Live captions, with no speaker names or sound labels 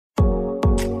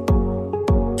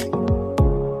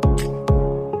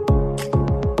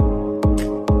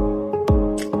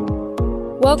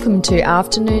Welcome to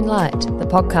Afternoon Light, the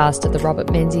podcast of the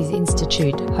Robert Menzies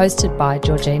Institute, hosted by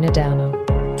Georgina Downer.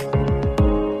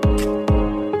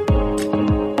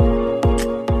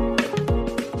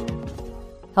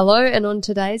 Hello, and on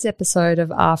today's episode of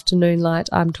Afternoon Light,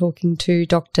 I'm talking to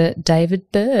Dr.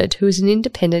 David Bird, who is an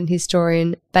independent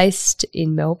historian based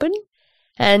in Melbourne,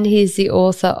 and he's the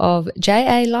author of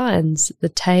J.A. Lyons, The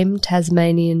Tame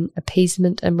Tasmanian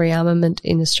Appeasement and Rearmament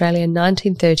in Australia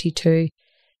 1932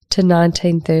 to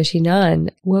 1939.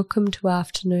 Welcome to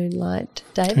Afternoon Light,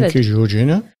 David. Thank you,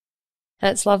 Georgina.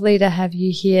 It's lovely to have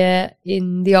you here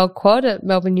in the Old Quad at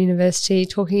Melbourne University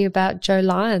talking about Joe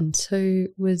Lyons, who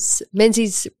was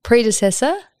Menzies'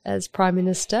 predecessor as Prime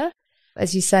Minister,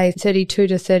 as you say, 32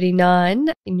 to 39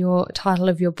 in your title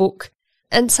of your book.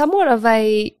 And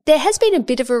there has been a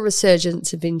bit of a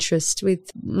resurgence of interest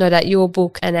with, no doubt, your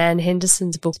book and Anne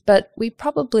Henderson's book, but we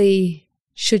probably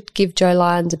should give Joe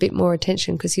Lyons a bit more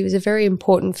attention because he was a very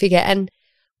important figure and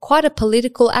quite a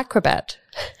political acrobat.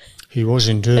 He was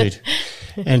indeed.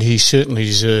 And he certainly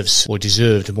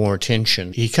deserved more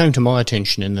attention. He came to my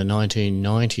attention in the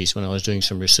 1990s when I was doing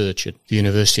some research at the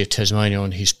University of Tasmania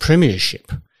on his premiership,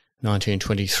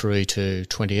 1923 to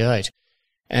 28.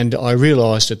 And I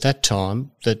realised at that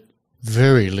time that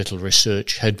very little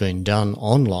research had been done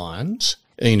on Lyons.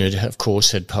 Enid, of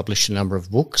course, had published a number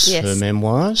of books, yes, her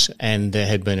memoirs, and there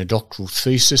had been a doctoral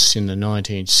thesis in the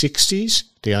 1960s,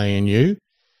 the ANU,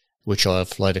 which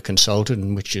I've later consulted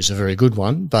and which is a very good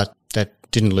one, but that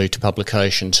didn't lead to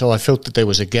publication. So I felt that there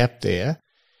was a gap there.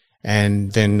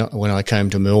 And then when I came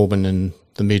to Melbourne in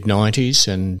the mid-90s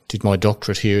and did my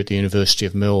doctorate here at the University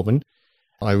of Melbourne,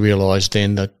 I realised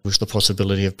then that there was the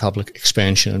possibility of public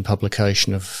expansion and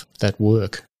publication of that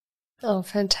work. Oh,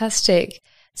 fantastic.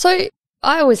 So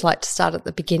I always like to start at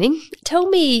the beginning. Tell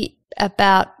me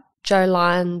about Joe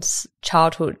Lyons'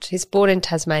 childhood. He's born in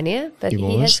Tasmania, but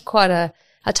he has quite a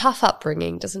tough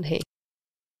upbringing, doesn't he?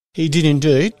 He did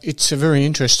indeed. It's a very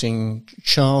interesting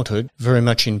childhood, very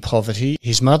much in poverty.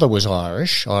 His mother was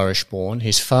Irish-born.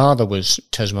 His father was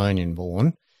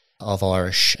Tasmanian-born, of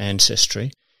Irish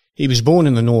ancestry. He was born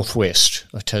in the northwest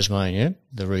of Tasmania,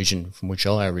 the region from which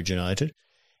I originated,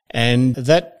 and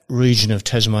that region of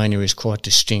Tasmania is quite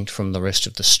distinct from the rest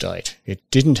of the state. It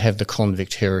didn't have the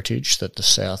convict heritage that the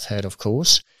south had, of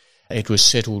course. It was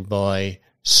settled by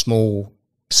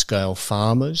small-scale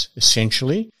farmers,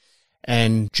 essentially.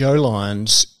 And Joe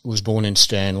Lyons was born in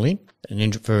Stanley, a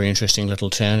very interesting little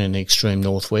town in the extreme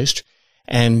northwest,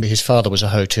 and his father was a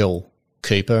hotel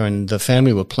keeper, and the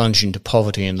family were plunged into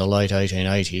poverty in the late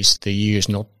 1880s. The year is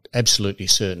not absolutely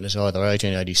certain. It's either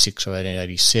 1886 or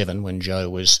 1887 when Joe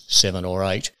was 7 or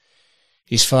 8.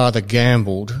 His father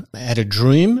gambled, had a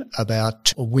dream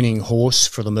about a winning horse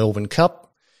for the Melbourne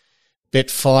Cup, bet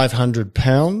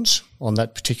 £500 on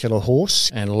that particular horse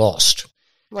and lost.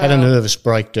 Wow. Had a nervous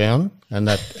breakdown, and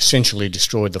that essentially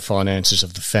destroyed the finances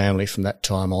of the family from that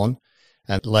time on.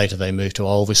 And later they moved to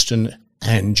Ulverston,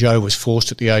 and Joe was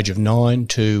forced at the age of 9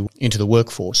 into the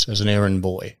workforce as an errand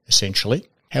boy, essentially.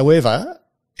 However,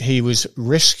 he was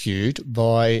rescued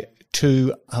by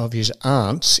two of his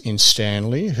aunts in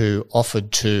Stanley who offered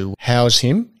to house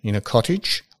him in a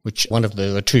cottage, which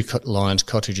there are two Lyons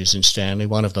cottages in Stanley.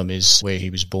 One of them is where he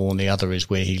was born, the other is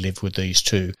where he lived with these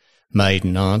two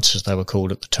maiden aunts, as they were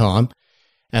called at the time.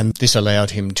 And this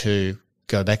allowed him to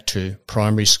go back to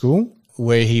primary school,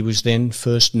 where he was then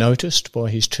first noticed by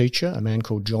his teacher, a man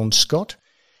called John Scott,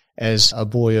 as a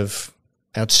boy of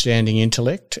outstanding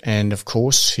intellect. And, of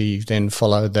course, he then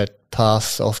followed that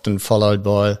path often followed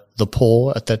by the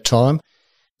poor at that time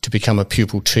to become a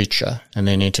pupil teacher, and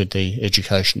then entered the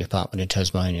education department in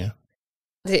Tasmania.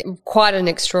 Quite an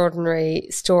extraordinary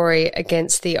story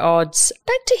against the odds.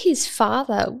 Back to his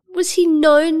father, was he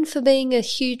known for being a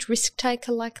huge risk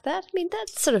taker like that? I mean, that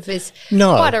sort of is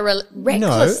quite a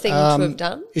reckless thing to have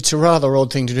done. It's a rather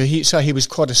odd thing to do. He was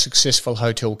quite a successful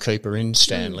hotel keeper in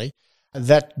Stanley.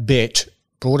 That bet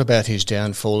brought about his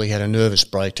downfall. He had a nervous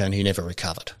breakdown. He never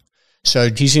recovered.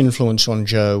 So his influence on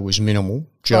Joe was minimal.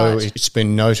 It's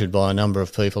been noted by a number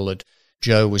of people that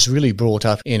Joe was really brought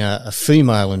up in a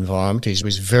female environment. He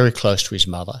was very close to his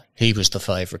mother. He was the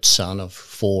favourite son of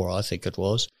 4, I think it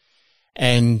was.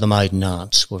 And the maiden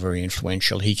aunts were very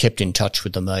influential. He kept in touch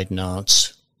with the maiden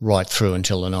aunts right through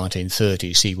until the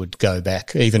 1930s. He would go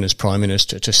back, even as Prime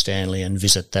Minister, to Stanley and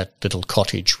visit that little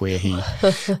cottage where he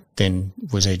then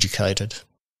was educated.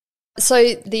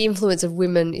 So the influence of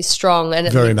women is strong.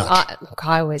 And very much.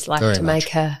 I always like to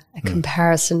make a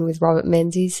comparison with Robert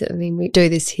Menzies. I mean, we do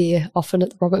this here often at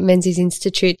the Robert Menzies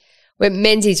Institute, Where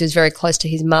Menzies was very close to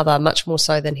his mother, much more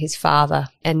so than his father,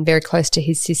 and very close to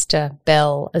his sister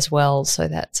Belle as well. So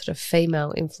that sort of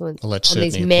female influence Well, that on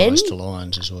these certainly men. applies to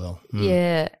Lyons as well.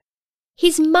 Yeah.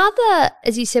 His mother,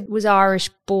 as you said, was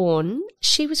Irish-born.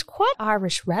 She was quite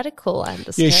Irish radical, I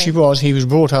understand. Yes, she was. He was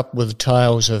brought up with the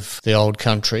tales of the old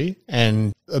country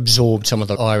and absorbed some of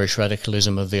the Irish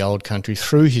radicalism of the old country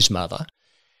through his mother.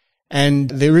 And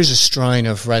there is a strain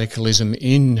of radicalism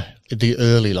in the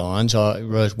early Lyons. I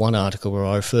wrote one article where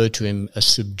I referred to him as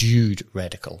subdued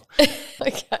radical.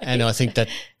 Okay. And I think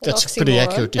that's a pretty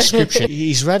accurate description.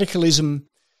 His radicalism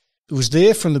was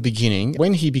there from the beginning.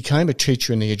 When he became a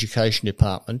teacher in the education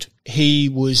department, he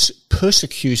was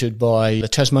persecuted by the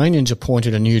Tasmanians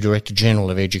appointed a new Director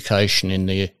General of Education in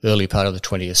the early part of the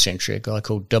 20th century, a guy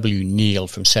called W. Neal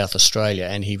from South Australia,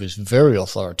 and he was very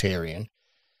authoritarian.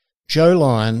 Joe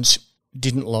Lyons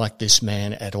didn't like this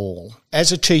man at all.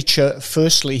 As a teacher,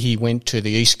 firstly, he went to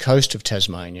the east coast of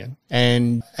Tasmania,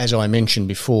 and as I mentioned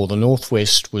before, the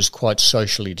northwest was quite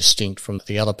socially distinct from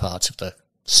the other parts of the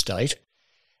state.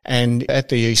 And at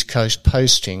the east coast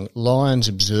posting, Lyons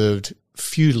observed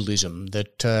feudalism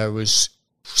that was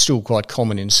still quite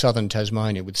common in southern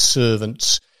Tasmania with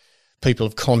servants, people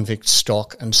of convict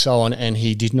stock and so on, and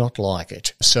he did not like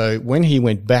it. So when he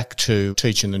went back to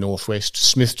teach in the northwest,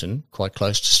 Smithton, quite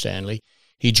close to Stanley,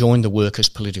 he joined the Workers'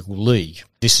 Political League.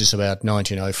 This is about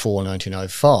 1904,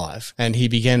 1905, and he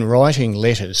began writing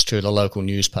letters to the local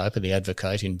newspaper, The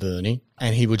Advocate in Burnie,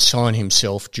 and he would sign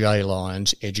himself J.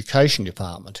 Lyons, Education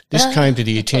Department. This came to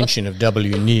the attention of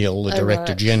W. Neal, the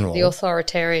Director General. The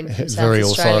authoritarian from South very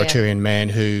Australia. authoritarian man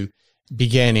who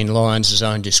began in Lyons'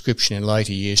 own description in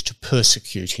later years to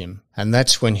persecute him. And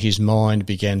that's when his mind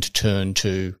began to turn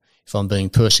to, if I'm being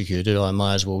persecuted, I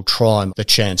may as well try the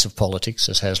chance of politics,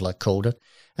 as Hasluck called it.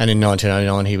 And in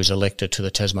 1909, he was elected to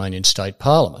the Tasmanian State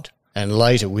Parliament. And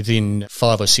later, within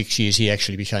 5 or 6 years, he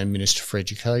actually became Minister for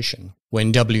Education,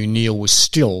 when W. Neal was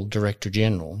still Director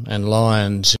General. And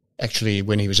Lyons, actually,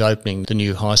 when he was opening the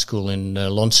new high school in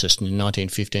Launceston in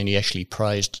 1915, he actually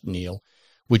praised Neal,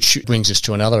 which brings us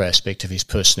to another aspect of his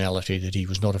personality, that he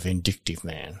was not a vindictive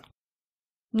man.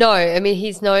 No, I mean,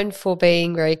 he's known for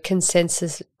being very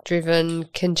consensus-driven,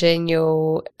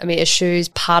 congenial, eschews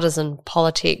partisan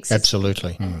politics.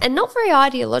 Absolutely. And not very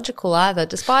ideological either,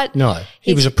 despite... No,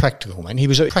 he was a practical man. He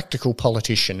was a practical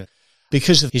politician.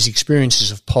 Because of his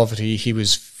experiences of poverty, he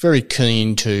was very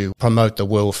keen to promote the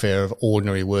welfare of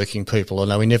ordinary working people,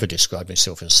 although he never described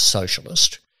himself as a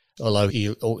socialist. Although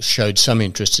he showed some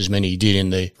interest, as many did, in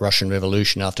the Russian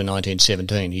Revolution after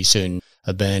 1917, he soon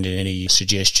abandoned any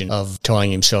suggestion of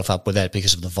tying himself up with that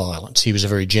because of the violence. He was a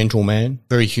very gentle man,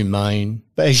 very humane,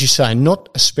 but as you say, not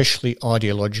especially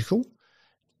ideological,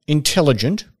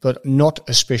 intelligent, but not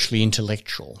especially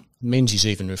intellectual. Menzies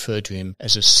even referred to him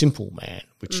as a simple man,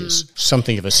 which is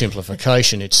something of a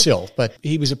simplification itself, but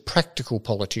he was a practical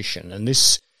politician, and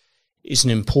this is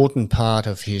an important part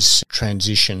of his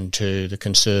transition to the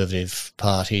Conservative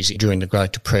parties during the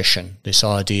Great Depression, this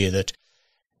idea that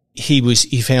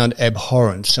he found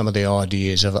abhorrent some of the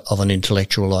ideas of an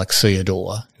intellectual like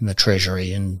Theodore in the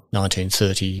Treasury in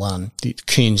 1931, the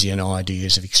Keynesian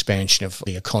ideas of expansion of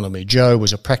the economy. Joe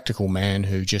was a practical man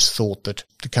who just thought that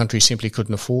the country simply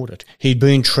couldn't afford it. He'd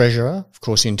been Treasurer, of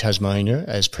course, in Tasmania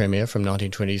as Premier from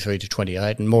 1923 to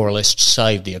 28 and more or less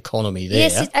saved the economy there.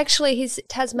 Yes, actually his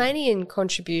Tasmanian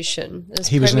contribution as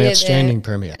he was an outstanding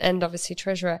Premier. And obviously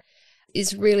Treasurer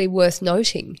is really worth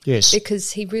noting. Yes.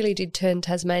 Because he really did turn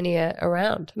Tasmania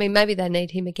around. I mean, maybe they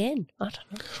need him again. I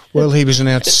don't know. Well, he was an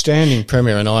outstanding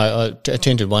Premier, and I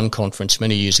attended one conference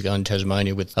many years ago in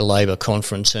Tasmania with a Labor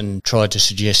conference and tried to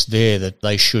suggest there that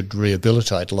they should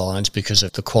rehabilitate Lyons because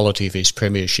of the quality of his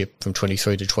premiership from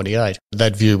 23 to 28.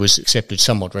 That view was accepted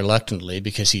somewhat reluctantly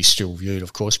because he's still viewed,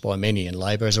 of course, by many in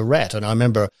Labor as a rat. And I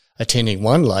remember attending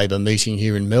one Labor meeting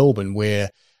here in Melbourne where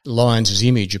Lyons'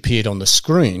 image appeared on the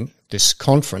screen, this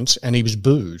conference, and he was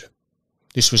booed.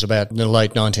 This was about in the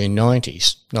late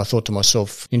 1990s. And I thought to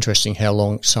myself, interesting how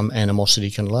long some animosity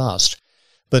can last.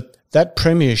 But that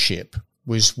premiership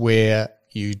was where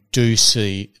you do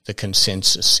see the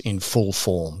consensus in full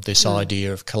form, this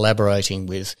idea of collaborating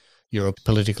with your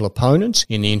political opponents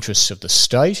in the interests of the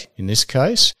state, in this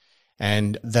case.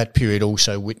 And that period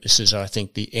also witnesses, I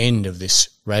think, the end of this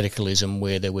radicalism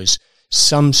where there was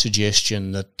some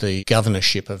suggestion that the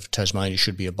governorship of Tasmania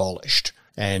should be abolished.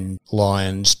 And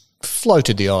Lyons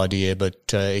floated the idea,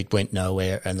 but it went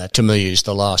nowhere, and that to me is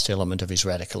the last element of his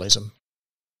radicalism.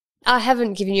 I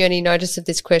haven't given you any notice of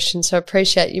this question, so I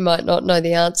appreciate you might not know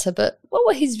the answer, but what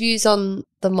were his views on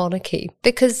the monarchy?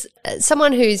 Because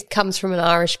someone who comes from an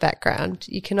Irish background,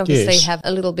 you can obviously have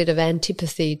a little bit of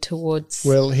antipathy towards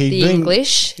the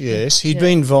English. Yes, he'd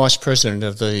been Vice President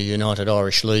of the United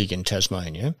Irish League in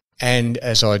Tasmania. And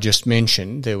as I just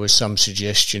mentioned, there was some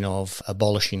suggestion of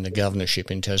abolishing the governorship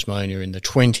in Tasmania in the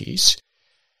 1920s.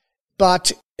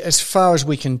 But as far as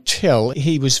we can tell,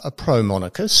 he was a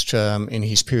pro-monarchist in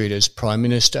his period as Prime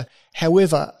Minister.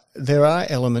 However, there are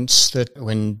elements that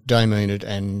when Dame Enid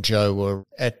and Joe were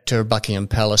at Buckingham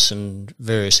Palace and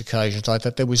various occasions like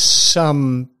that, there was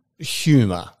some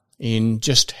humour in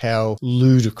just how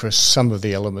ludicrous some of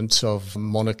the elements of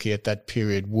monarchy at that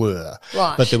period were.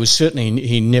 Right. But there was certainly,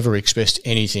 he never expressed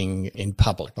anything in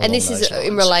public. And this is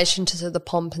in relation to the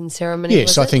pomp and ceremony,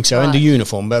 Yes, I think so. Right. And the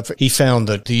uniform. But he found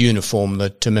that the uniform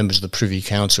that members of the Privy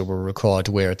Council were required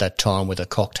to wear at that time with a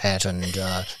cocked hat and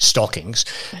stockings,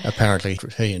 apparently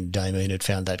he and Dame Enid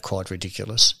found that quite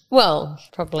ridiculous. Well,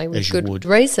 probably with good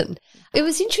reason. It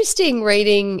was interesting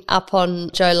reading up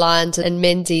on Joe Lyons and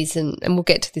Menzies, and we'll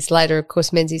get to this later. Of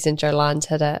course, Menzies and Joe Lyons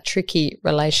had a tricky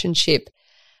relationship,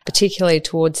 particularly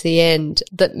towards the end,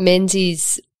 that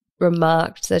Menzies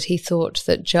remarked that he thought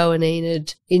that Joe and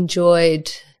Enid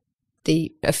enjoyed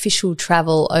the official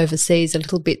travel overseas a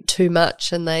little bit too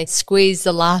much, and they squeezed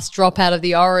the last drop out of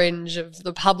the orange of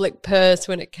the public purse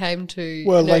when it came to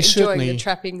enjoying the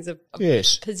trappings of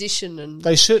position. And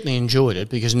they certainly enjoyed it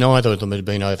because neither of them had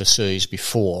been overseas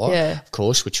before, of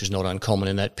course, which was not uncommon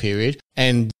in that period.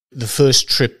 And the first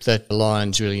trip that the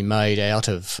Lyons really made out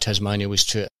of Tasmania was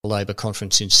to a Labor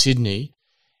conference in Sydney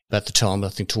at the time, I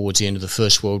think towards the end of the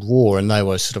First World War, and they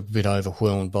were sort of a bit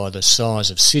overwhelmed by the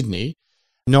size of Sydney.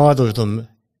 Neither of them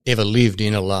ever lived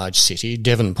in a large city.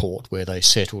 Devonport, where they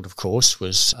settled, of course,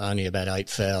 was only about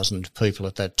 8,000 people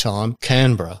at that time.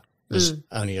 Canberra was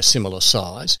only a similar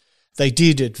size. They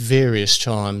did at various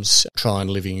times try and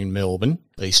living in Melbourne,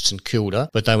 East St Kilda,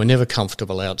 but they were never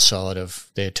comfortable outside of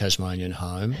their Tasmanian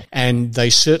home. And they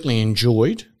certainly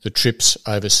enjoyed the trips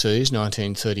overseas,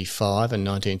 1935 and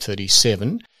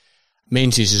 1937.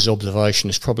 Menzies' observation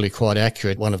is probably quite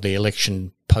accurate. One of the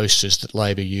election posters that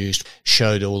Labor used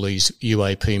showed all these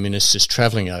UAP ministers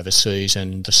travelling overseas,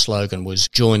 and the slogan was,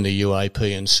 "Join the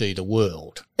UAP and see the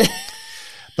world."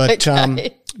 But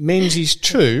Menzies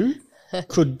too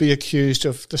could be accused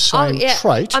of the same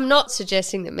trait. I'm not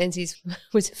suggesting that Menzies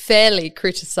was fairly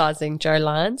criticising Joe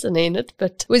Lyons and Enid,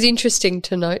 but it was interesting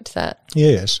to note that.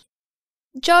 Yes.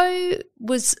 Joe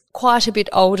was quite a bit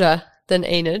older than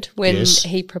Enid when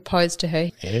he proposed to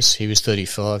her. Yes, he was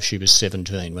 35, she was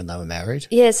 17 when they were married.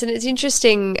 Yes, and it's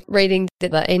interesting reading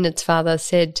that Enid's father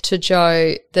said to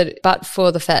Joe that but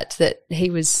for the fact that he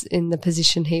was in the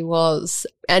position he was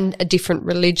and a different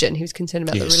religion, he was concerned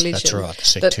about the religion. That's right, the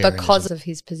sectarianism. But because of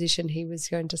his position, he was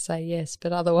going to say yes,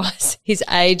 but otherwise his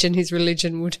age and his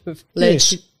religion would have led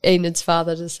Enid's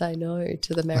father to say no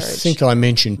to the marriage. I think I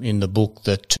mentioned in the book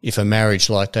that if a marriage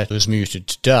like that was mooted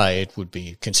today, it would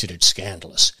be considered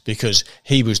scandalous because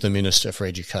he was the Minister for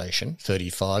Education,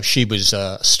 35. She was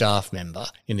a staff member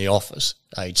in the office,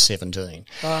 age 17.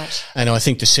 Right. And I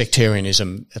think the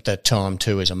sectarianism at that time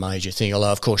too is a major thing,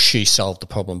 although of course she solved the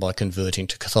problem by converting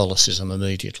to Catholicism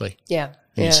immediately. Yeah.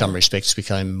 In some respects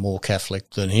became more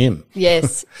Catholic than him.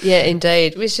 Yes,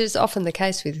 indeed, which is often the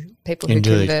case with people who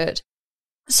convert.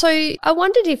 So I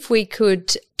wondered if we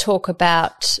could talk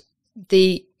about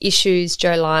the issues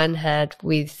Joe Lyon had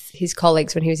with his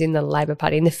colleagues when he was in the Labor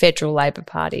Party, in the Federal Labor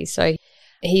Party. So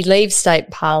he leaves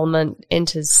state parliament,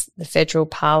 enters the federal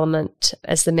parliament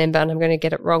as the member, and I'm going to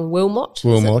get it wrong, Wilmot,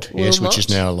 yes, which is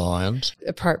now Lyons.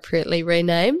 Appropriately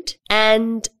renamed.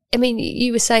 And I mean,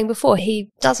 you were saying before,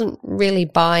 he doesn't really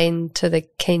buy into the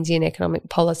Keynesian economic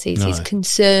policies. No. He's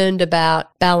concerned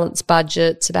about balanced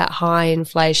budgets, about high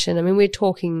inflation. I mean, we're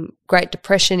talking Great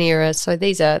Depression era, so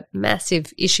these are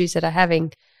massive issues that are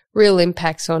having real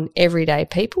impacts on everyday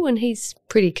people, and he's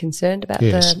pretty concerned about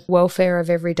the welfare of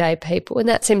everyday people. And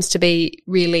that seems to be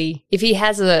really, if he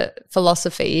has a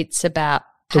philosophy, it's about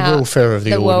the welfare of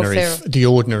the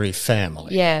ordinary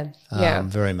family.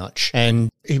 Very much. And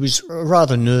he was a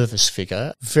rather nervous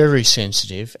figure, very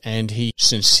sensitive, and he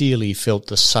sincerely felt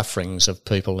the sufferings of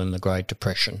people in the Great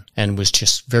Depression and was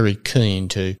just very keen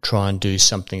to try and do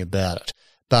something about it.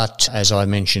 But as I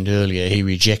mentioned earlier, he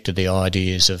rejected the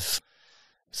ideas of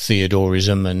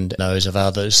Theodorism and those of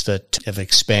others that of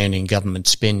expanding government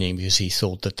spending because he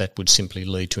thought that that would simply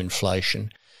lead to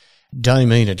inflation.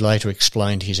 Dame Enid later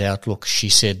explained his outlook. She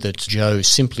said that Joe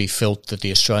simply felt that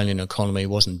the Australian economy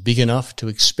wasn't big enough to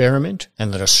experiment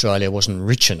and that Australia wasn't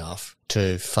rich enough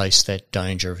to face that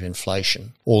danger of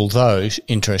inflation. Although,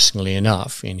 interestingly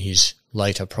enough, in his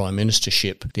later prime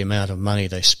ministership, the amount of money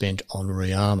they spent on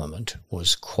rearmament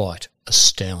was quite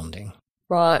astounding.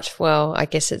 Right. Well, I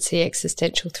guess it's the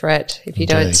existential threat. If you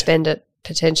Indeed. don't spend it,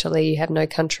 potentially you have no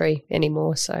country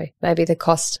anymore. So maybe the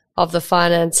cost of the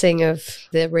financing of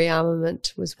the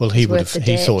rearmament was he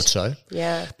debt. thought so.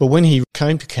 Yeah. But when he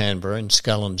came to Canberra in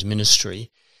Scullin's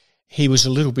ministry, he was a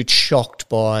little bit shocked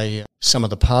by some of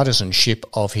the partisanship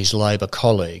of his Labor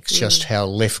colleagues, just how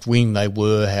left-wing they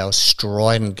were, how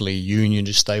stridently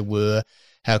unionist they were,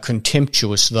 how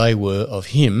contemptuous they were of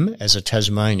him as a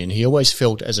Tasmanian. He always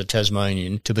felt as a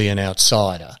Tasmanian to be an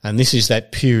outsider. And this is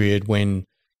that period when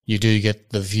you do get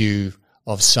the view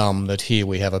of some that here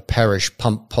we have a parish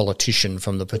pump politician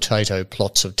from the potato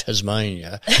plots of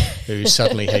Tasmania who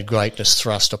suddenly had greatness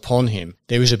thrust upon him.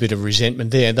 There was a bit of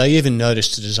resentment there. They even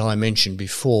noticed it, as I mentioned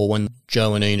before, when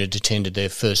Joe and Enid attended their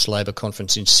first Labor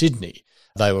conference in Sydney.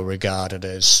 They were regarded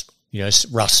as,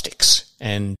 rustics,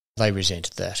 and they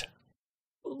resented that.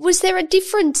 Was there a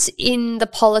difference in the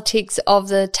politics of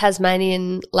the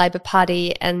Tasmanian Labor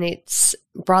Party and its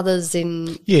brothers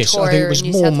in Yes, Victoria I think it was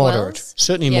and New more South moderate, Wales?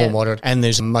 certainly more moderate, and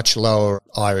there's a much lower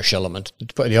Irish element.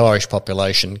 The Irish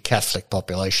population, Catholic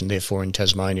population, therefore, in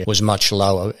Tasmania was much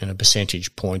lower in a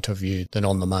percentage point of view than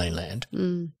on the mainland.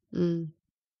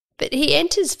 But he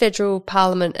enters federal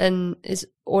parliament and is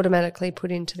automatically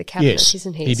put into the cabinet, Yes,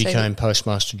 isn't he? he became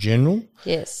Postmaster General,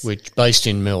 yes, based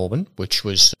in Melbourne, which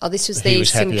was... Oh, this was the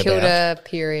St Kilda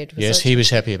period, was Yes, it? he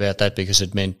was happy about that because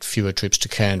it meant fewer trips to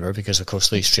Canberra, because, of course,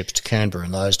 these trips to Canberra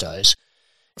in those days,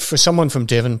 for someone from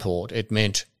Devonport, it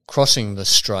meant crossing the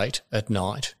strait at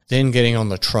night, then getting on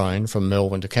the train from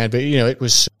Melbourne to Canberra. It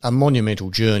was a monumental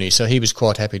journey, so he was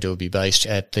quite happy to be based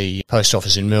at the post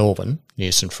office in Melbourne,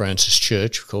 near St Francis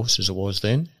Church, of course, as it was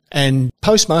then. And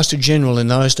Postmaster General in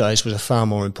those days was a far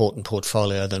more important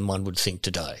portfolio than one would think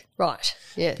today. Right,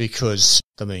 yeah. Because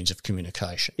the means of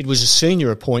communication. It was a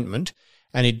senior appointment,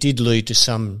 and it did lead to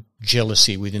some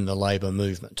jealousy within the Labor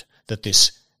movement, that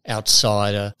this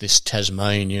outsider, this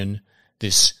Tasmanian,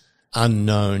 this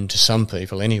unknown to some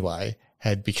people anyway,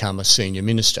 had become a senior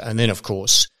minister. And then, of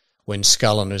course, when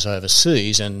Scullin was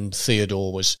overseas and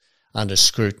Theodore was under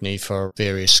scrutiny for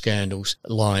various scandals,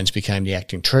 Lyons became the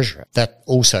acting treasurer. That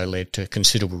also led to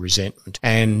considerable resentment.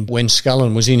 And when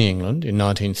Scullin was in England in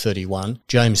 1931,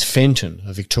 James Fenton,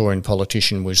 a Victorian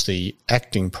politician, was the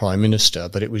acting prime minister,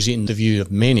 but it was in the view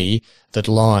of many that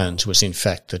Lyons was in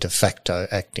fact the de facto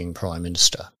acting prime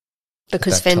minister.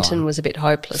 Because Fenton was a bit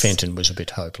hopeless. Fenton was a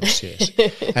bit hopeless, yes.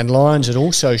 And Lyons had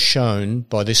also shown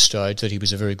by this stage that he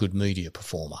was a very good media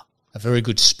performer, a very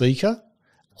good speaker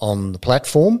on the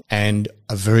platform and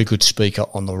a very good speaker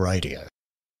on the radio.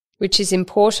 Which is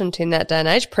important in that day and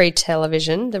age.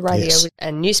 Pre-television, the radio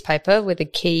and newspaper were the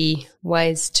key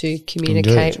ways to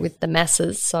communicate with the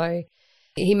masses. So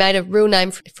he made a real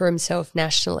name for himself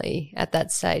nationally at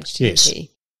that stage, didn't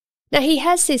he? Now, he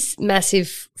has this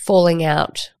massive falling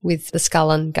out with the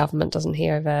Scullin government, doesn't he,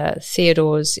 over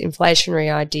Theodore's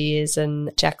inflationary ideas, and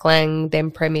Jack Lang,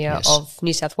 then Premier of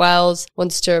New South Wales,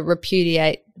 wants to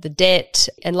repudiate the debt.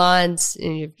 And Lyons,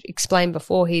 and you've explained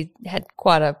before, he had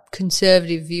quite a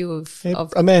conservative view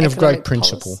of a man of great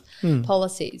principle.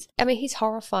 Policies. I mean, he's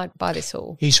horrified by this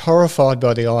all. He's horrified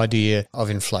by the idea of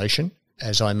inflation,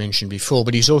 as I mentioned before,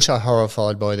 but he's also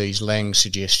horrified by these Lang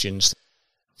suggestions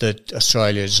that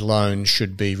Australia's loan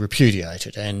should be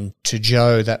repudiated. And to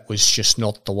Joe, that was just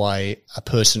not the way a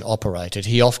person operated.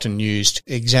 He often used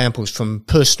examples from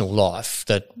personal life,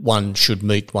 that one should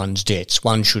meet one's debts,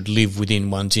 one should live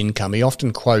within one's income. He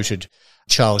often quoted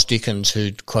Charles Dickens,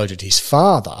 who'd quoted his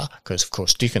father, because, of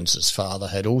course, Dickens's father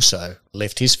had also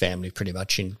left his family pretty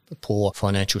much in poor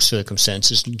financial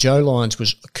circumstances. Joe Lyons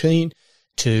was keen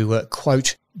to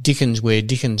quote Dickens, where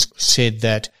Dickens said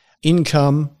that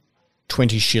income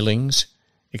 20 shillings,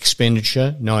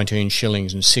 expenditure 19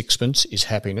 shillings and sixpence is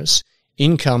happiness.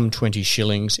 Income 20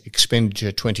 shillings,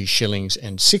 expenditure 20 shillings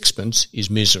and sixpence is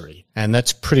misery. And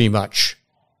that's pretty much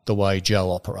the way Joe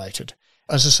operated.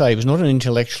 As I say, he was not an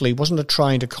intellectual, he wasn't a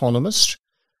trained economist,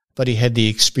 but he had the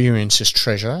experience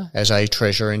as a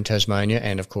treasurer in Tasmania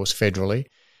and, of course, federally,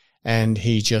 and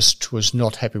he just was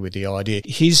not happy with the idea.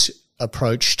 His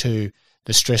approach to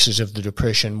the stresses of the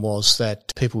Depression was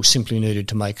that people simply needed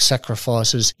to make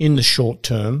sacrifices in the short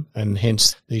term, and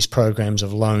hence these programs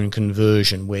of loan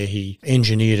conversion, where he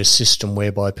engineered a system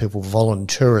whereby people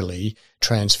voluntarily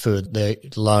transferred their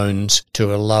loans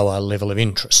to a lower level of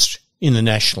interest in the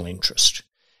national interest.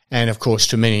 And, of course,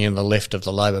 to many on the left of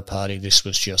the Labor Party, this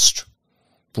was just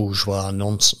bourgeois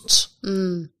nonsense.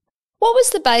 What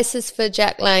was the basis for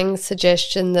Jack Lang's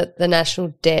suggestion that the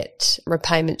national debt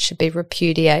repayment should be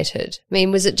repudiated? I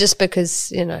mean, was it just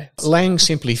because, Lang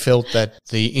simply felt that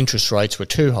the interest rates were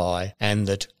too high and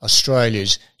that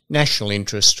Australia's national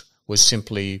interest was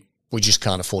simply, we just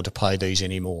can't afford to pay these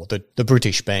anymore. That the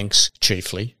British banks,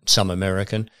 chiefly, some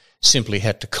American, simply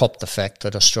had to cop the fact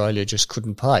that Australia just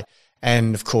couldn't pay.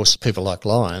 And, of course, people like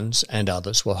Lyons and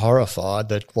others were horrified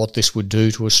that what this would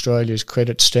do to Australia's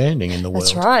credit standing in the world.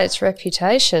 That's right, its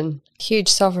reputation. Huge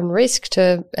sovereign risk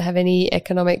to have any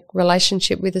economic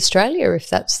relationship with Australia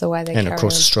if that's the way they carry on. And, of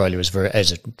course, Australia was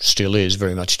as it still is,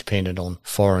 very much dependent on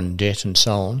foreign debt and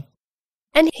so on.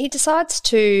 And he decides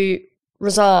to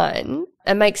resign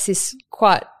and makes this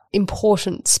quite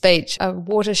important speech, a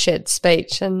watershed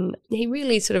speech, and he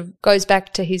really sort of goes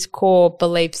back to his core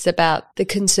beliefs about the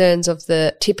concerns of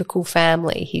the typical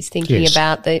family. He's thinking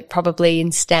about probably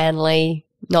in Stanley,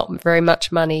 not very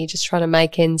much money, just trying to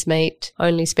make ends meet,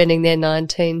 only spending their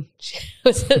 19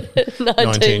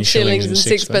 shillings and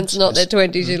sixpence, not their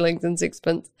 20 shillings and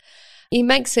sixpence. He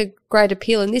makes a great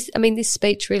appeal, and this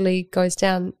speech really goes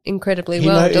down incredibly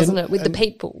well, doesn't it, with the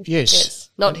people? Yes.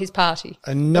 Not his party.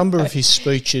 A number of his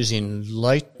speeches in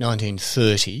late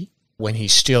 1930, when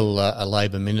he's still a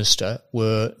Labor minister,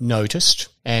 were noticed,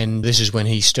 and this is when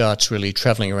he starts really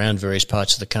travelling around various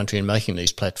parts of the country and making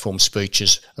these platform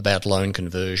speeches about loan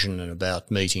conversion and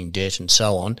about meeting debt and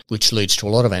so on, which leads to a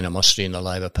lot of animosity in the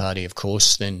Labor Party, of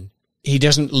course. Then he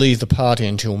doesn't leave the party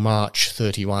until March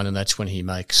 31, and that's when he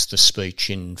makes the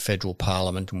speech in federal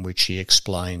parliament in which he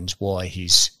explains why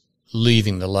he's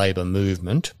leaving the Labor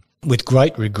movement. With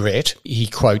great regret, he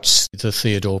quotes the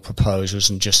Theodore proposals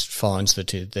and just finds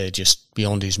that they're just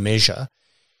beyond his measure.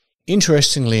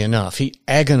 Interestingly enough, he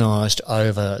agonised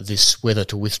over this whether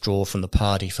to withdraw from the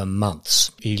party for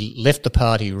months. He left the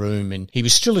party room and he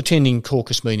was still attending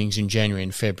caucus meetings in January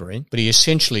and February, but he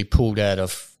essentially pulled out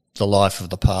of the life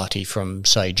of the party from,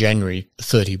 say, January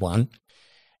 31,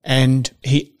 and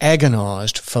he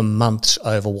agonised for months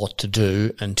over what to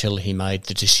do until he made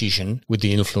the decision, with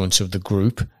the influence of the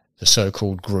group, the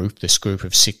so-called group, this group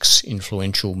of 6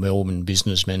 influential Melbourne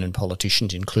businessmen and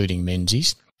politicians, including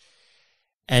Menzies,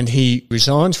 and he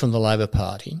resigns from the Labor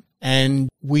Party, and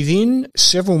within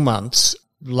several months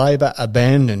Labor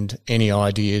abandoned any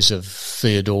ideas of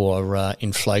Theodore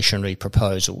inflationary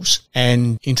proposals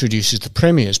and introduces the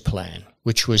Premier's Plan,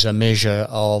 which was a measure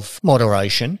of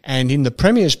moderation. And in the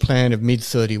Premier's Plan of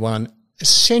mid-31,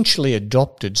 essentially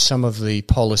adopted some of the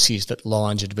policies that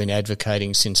Lyons had been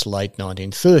advocating since late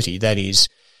 1930, that is,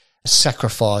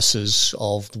 sacrifices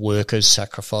of workers,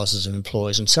 sacrifices of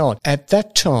employers and so on. At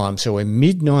that time, so in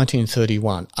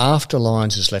mid-1931, after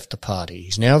Lyons has left the party,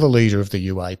 he's now the leader of the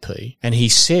UAP, and he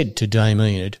said to Dame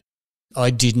Enid, I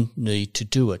didn't need to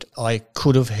do it. I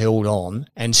could have held on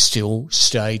and still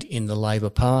stayed in the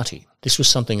Labor Party. This was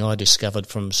something I discovered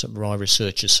from my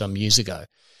researchers some years ago.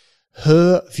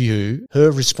 Her view,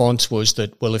 her response was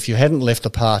that, well, if you hadn't left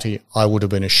the party, I would have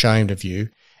been ashamed of you.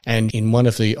 And in one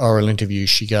of the oral interviews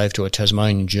she gave to a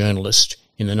Tasmanian journalist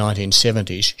in the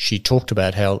 1970s, she talked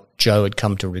about how Joe had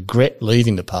come to regret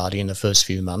leaving the party in the first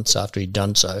few months after he'd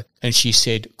done so. And she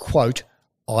said, quote,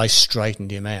 I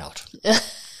straightened him out.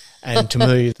 And to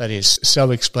me, that is so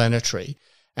explanatory.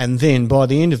 And then by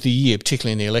the end of the year,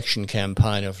 particularly in the election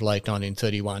campaign of late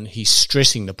 1931, he's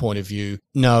stressing the point of view,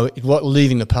 no,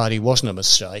 leaving the party wasn't a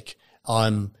mistake.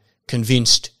 I'm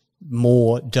convinced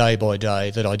more day by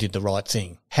day that I did the right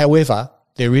thing. However,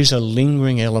 there is a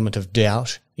lingering element of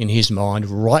doubt in his mind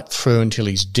right through until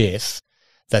his death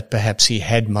that perhaps he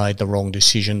had made the wrong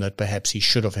decision, that perhaps he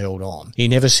should have held on. He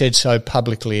never said so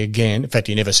publicly again. In fact,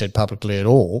 he never said publicly at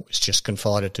all. It's just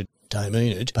confided to Dame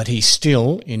Enid. But he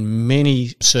still, in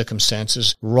many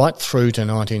circumstances, right through to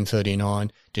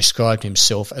 1939, described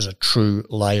himself as a true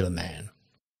Labor man.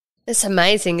 It's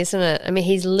amazing, isn't it? I mean,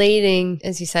 he's leading,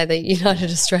 as you say, the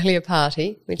United Australia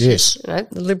Party, which is, the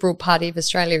Liberal Party of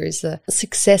Australia is the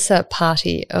successor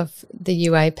party of the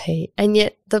UAP. And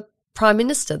yet the Prime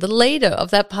Minister, the leader of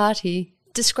that party,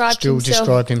 described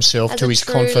himself to his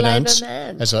confidence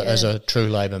as a true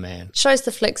Labor man. Shows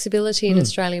the flexibility in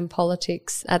Australian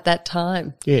politics at that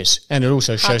time. Yes, and it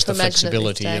also shows the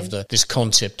flexibility of this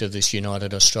concept of this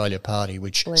United Australia Party,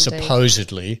 which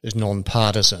supposedly is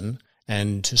non-partisan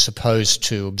and supposed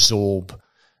to absorb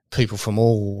people from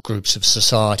all groups of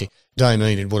society. Dame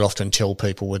Enid would often tell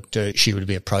people she would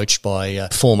be approached by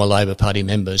former Labor Party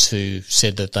members who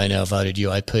said that they now voted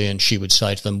UAP, and she would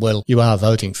say to them, well, you are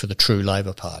voting for the true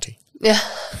Labor Party. Yeah,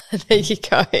 there you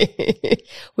go.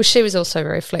 Well, she was also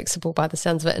very flexible by the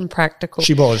sounds of it and practical.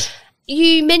 She was.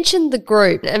 You mentioned the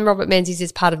group, and Robert Menzies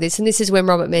is part of this, and this is when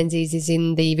Robert Menzies is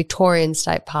in the Victorian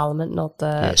State Parliament, not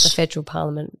the federal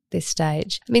parliament at this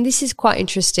stage. I mean, this is quite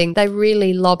interesting. They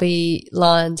really lobby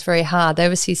Lyons very hard. They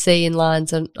obviously see in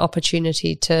Lyons an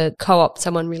opportunity to co-opt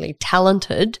someone really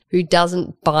talented who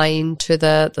doesn't buy into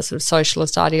the sort of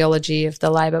socialist ideology of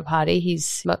the Labor Party.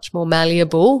 He's much more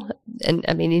malleable. And,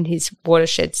 I mean, in his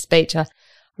watershed speech, I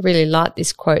really like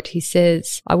this quote. He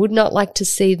says, "I would not like to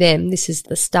see them," this is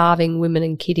the starving women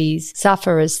and kiddies,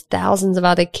 "suffer as thousands of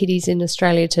other kiddies in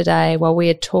Australia today while we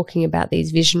are talking about these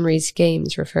visionary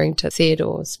schemes," referring to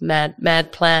Theodore's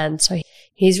mad plan. So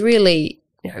he's really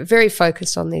very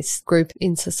focused on this group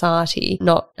in society,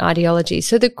 not ideology.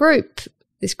 So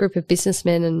this group of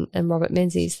businessmen and Robert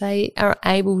Menzies, they are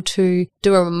able to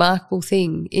do a remarkable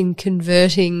thing in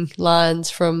converting Lyons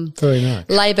from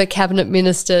Labor cabinet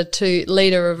minister to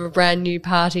leader of a brand new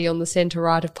party on the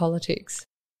centre-right of politics.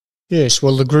 Yes,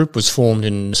 well, the group was formed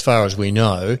in, as far as we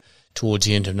know, towards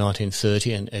the end of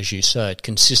 1930, and as you say, it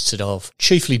consisted of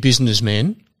chiefly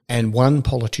businessmen and one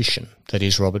politician, that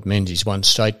is Robert Menzies, one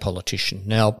state politician.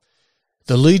 Now,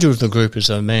 the leader of the group is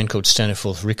a man called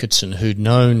Staniforth Ricketson, who'd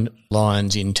known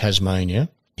Lyons in Tasmania.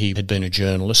 He had been a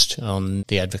journalist on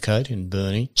The Advocate in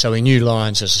Burnie, so he knew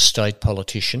Lyons as a state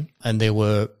politician. And there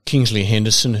were Kingsley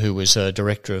Henderson, who was a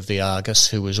director of the Argus,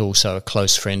 who was also a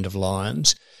close friend of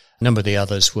Lyons. A number of the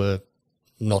others were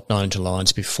not known to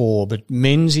Lyons before, but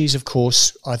Menzies, of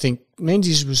course, I think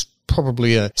Menzies was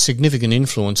probably a significant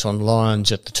influence on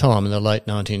Lyons at the time in the late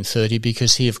 1930s,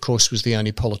 because he, of course, was the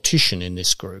only politician in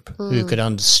this group who could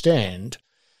understand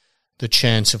the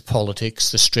chance of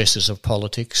politics, the stresses of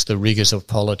politics, the rigours of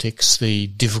politics, the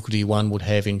difficulty one would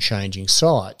have in changing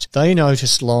sides. They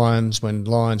noticed Lyons when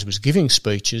Lyons was giving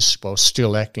speeches while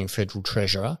still acting Federal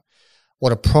Treasurer,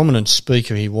 what a prominent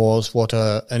speaker he was, what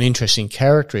an interesting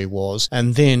character he was,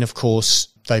 and then, of course,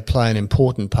 they play an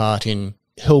important part in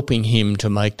helping him to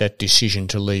make that decision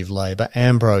to leave Labor.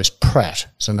 Ambrose Pratt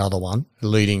is another one, a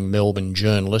leading Melbourne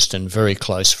journalist and very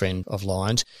close friend of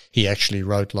Lyons. He actually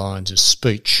wrote Lyons'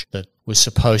 speech that was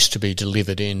supposed to be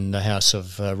delivered in the House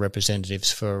of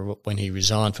Representatives for when he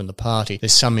resigned from the party.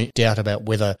 There's some doubt about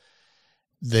whether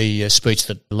the speech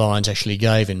that Lyons actually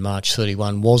gave in March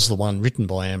 31 was the one written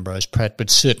by Ambrose Pratt, but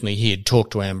certainly he had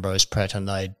talked to Ambrose Pratt and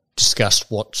they discussed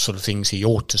what sort of things he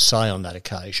ought to say on that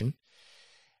occasion.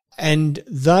 And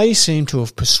they seem to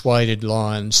have persuaded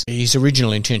Lyons. His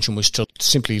original intention was to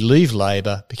simply leave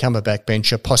Labor, become a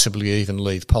backbencher, possibly even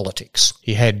leave politics.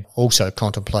 He had also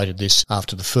contemplated this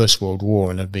after the First World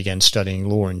War and had began studying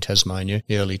law in Tasmania in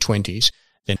the early 20s.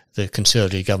 Then the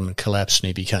Conservative government collapsed and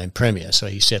he became Premier, so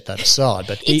he set that aside.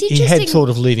 But he had thought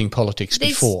of leaving politics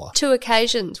before. There's two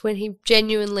occasions when he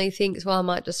genuinely thinks, well, I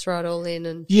might just throw it all in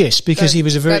and yes, because he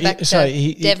was a very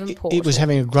Devonport. It was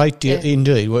having a great deal,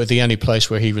 indeed, the only place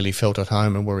where he really felt at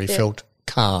home and where he felt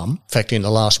calm. In fact, in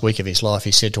the last week of his life,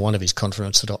 he said to one of his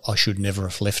confidants that I should never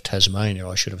have left Tasmania.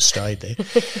 I should have stayed there.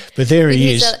 But there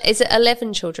he is. Is it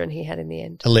 11 children he had in the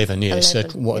end? 11, yes.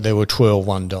 11, There were 12,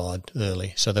 one died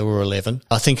early. So there were 11.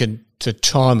 I think at the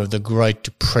time of the Great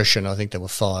Depression, I think there were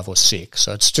 5 or 6.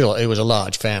 So it was a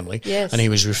large family. Yes. And he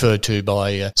was referred to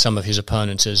by some of his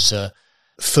opponents as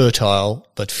fertile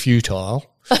but futile.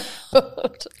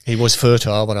 He was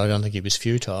fertile, but I don't think he was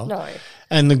futile. No.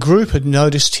 And the group had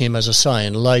noticed him, as I say,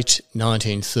 in late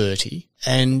 1930,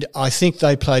 and I think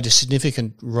they played a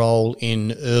significant role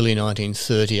in early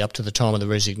 1930, up to the time of the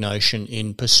resignation,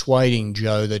 in persuading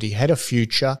Joe that he had a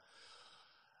future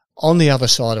on the other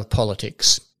side of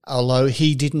politics, although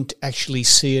he didn't actually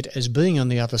see it as being on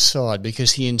the other side,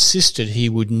 because he insisted he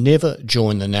would never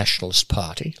join the Nationalist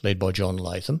Party, led by John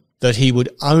Latham, that he would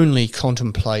only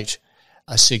contemplate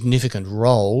a significant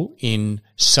role in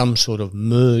some sort of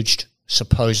merged,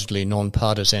 supposedly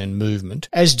non-partisan movement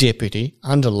as deputy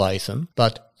under Latham,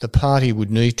 but the party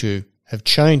would need to have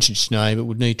changed its name, it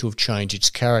would need to have changed its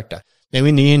character. Now,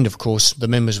 in the end, of course, the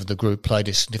members of the group played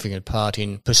a significant part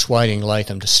in persuading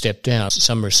Latham to step down.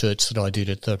 Some research that I did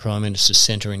at the Prime Minister's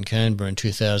Centre in Canberra in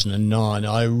 2009,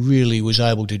 I really was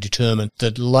able to determine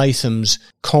that Latham's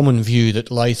common view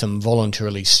that Latham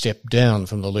voluntarily stepped down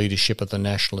from the leadership of the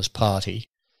Nationalist Party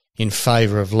in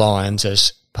favour of Lyons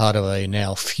as part of a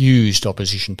now fused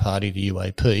opposition party, the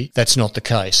UAP. That's not the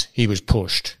case. He was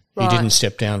pushed. Right. He didn't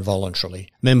step down voluntarily.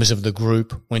 Members of the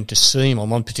group went to see him on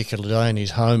one particular day in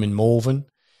his home in Malvern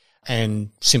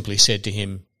and simply said to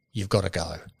him, "You've got to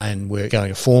go, and we're going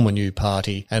to form a new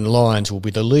party and Lyons will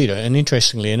be the leader." And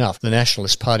interestingly enough, the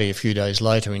Nationalist Party a few days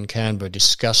later in Canberra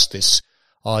discussed this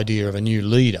idea of a new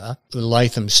leader.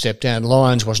 Latham stepped down.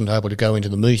 Lyons wasn't able to go into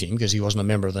the meeting because he wasn't a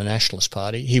member of the Nationalist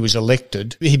Party. He was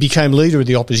elected. He became leader of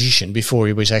the opposition before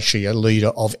he was actually a leader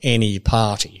of any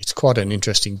party. It's quite an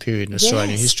interesting period in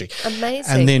Australian history.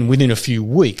 Amazing. And then within a few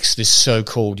weeks, this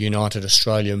so-called United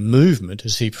Australia movement,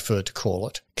 as he preferred to call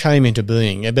it, came into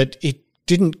being. But it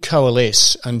didn't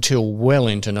coalesce until well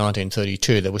into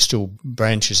 1932. There were still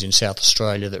branches in South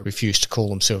Australia that refused to call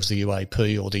themselves the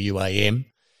UAP or the UAM.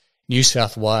 New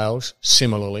South Wales,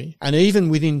 similarly. And even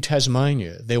within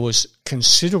Tasmania, there was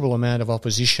considerable amount of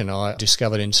opposition. I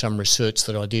discovered in some research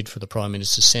that I did for the Prime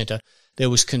Minister's Centre, there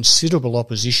was considerable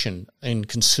opposition in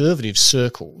conservative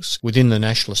circles within the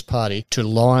Nationalist Party to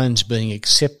Lyons being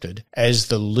accepted as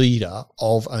the leader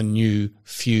of a new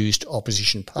fused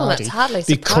opposition party. That's hardly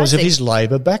surprising. Because of his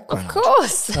Labor background. Of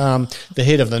course. The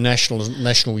head of the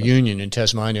National Union in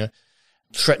Tasmania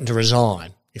threatened to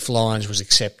resign if Lyons was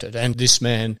accepted, and this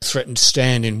man threatened to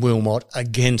stand in Wilmot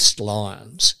against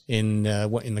Lyons in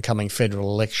the coming federal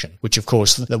election, which of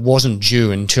course that wasn't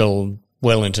due until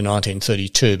well into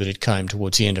 1932, but it came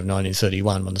towards the end of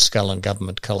 1931 when the Scullin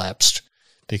government collapsed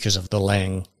because of the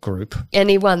Lang group. And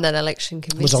he won that election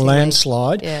convincingly. It was a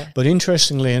landslide, yeah. But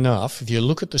interestingly enough, if you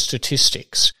look at the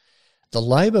statistics, the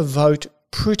Labor vote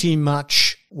pretty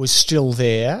much was still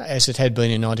there as it had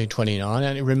been in 1929,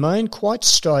 and it remained quite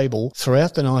stable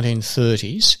throughout the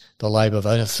 1930s, the Labor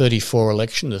vote, the 34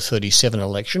 election, the 37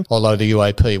 election, although the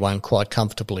UAP won quite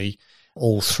comfortably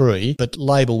all three, but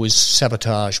Labor was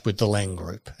sabotaged with the Lang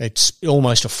group. It's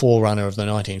almost a forerunner of the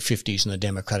 1950s and the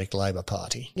Democratic Labor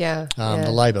Party. Yeah. The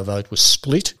Labor vote was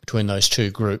split between those two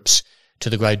groups to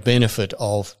the great benefit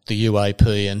of the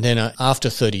UAP, and then after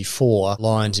 34,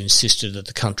 Lyons insisted that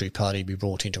the Country Party be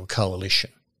brought into a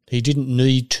coalition. He didn't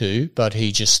need to, but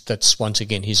that's once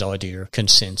again his idea of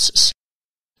consensus.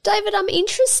 David, I'm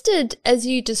interested, as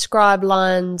you describe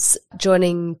Lyons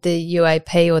joining the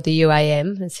UAP or the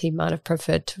UAM, as he might have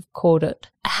preferred to have called it,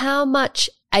 how much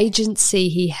agency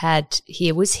he had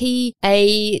here. Was he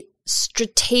a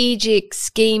strategic,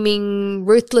 scheming,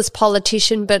 ruthless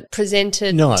politician, but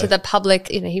presented to the public?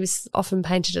 You know, he was often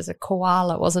painted as a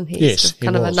koala, wasn't he? Yes, sort of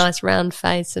kind of a nice round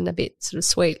face and a bit sort of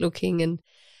sweet looking and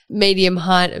medium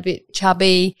height, a bit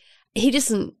chubby. He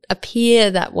doesn't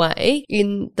appear that way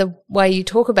in the way you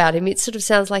talk about him. It sort of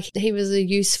sounds like he was a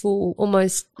useful,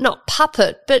 almost not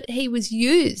puppet, but he was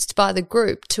used by the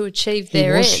group to achieve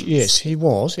their ends. Yes, he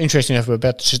was. Interesting enough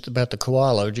about the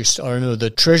koala, I remember the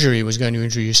Treasury was going to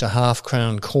introduce a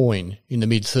half-crown coin in the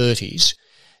mid-30s,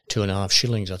 2.5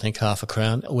 shillings, I think, half a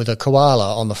crown, with a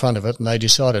koala on the front of it, and they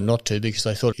decided not to because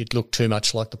they thought it looked too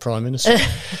much like the Prime Minister.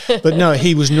 But no,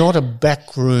 he was not a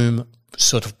backroom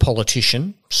sort of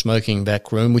politician, smoking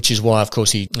backroom, which is why, of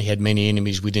course, he had many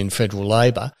enemies within federal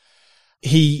Labor.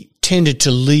 He tended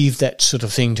to leave that sort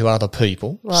of thing to other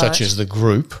people, such as the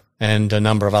group and a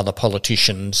number of other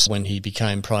politicians when he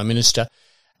became Prime Minister.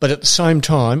 But at the same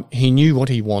time, he knew what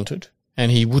he wanted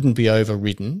and he wouldn't be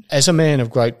overridden. As a man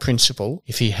of great principle,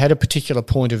 if he had a particular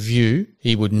point of view,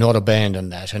 he would not abandon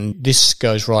that. And this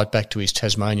goes right back to his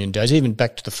Tasmanian days, even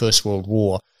back to the First World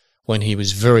War, when he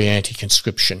was very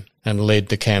anti-conscription and led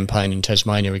the campaign in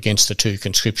Tasmania against the two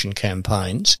conscription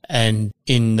campaigns. And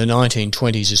in the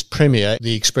 1920s as Premier,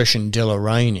 the expression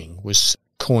Deloreigning was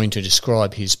coined to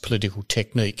describe his political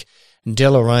technique. And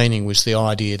Deloreigning was the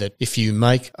idea that if you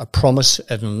make a promise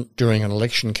during an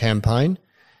election campaign,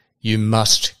 you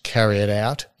must carry it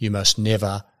out. You must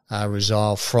never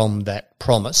resolve from that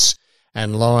promise.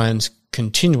 And Lyons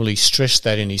continually stressed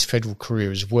that in his federal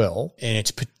career as well, and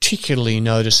it's particularly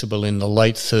noticeable in the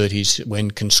late 30s when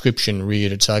conscription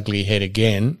reared its ugly head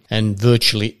again, and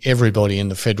virtually everybody in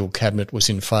the federal cabinet was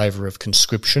in favour of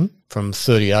conscription from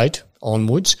 38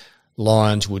 onwards.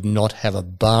 Lyons would not have a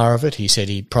bar of it. He said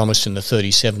he promised in the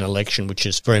 37 election, which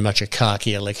is very much a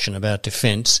khaki election about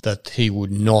defence, that he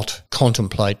would not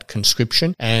contemplate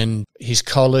conscription. And his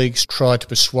colleagues tried to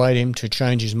persuade him to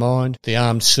change his mind. The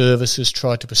armed services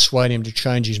tried to persuade him to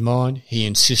change his mind. He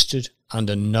insisted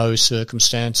under no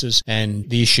circumstances. And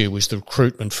the issue was the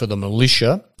recruitment for the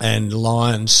militia. And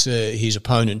Lyons, his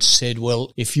opponents, said,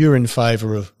 well, if you're in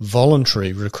favour of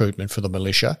voluntary recruitment for the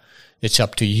militia, it's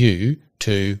up to you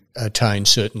to attain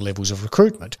certain levels of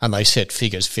recruitment. And they set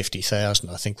figures, 50,000,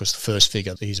 I think was the first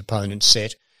figure that his opponents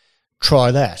set.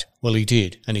 Try that. Well, he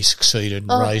did, and he succeeded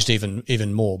and raised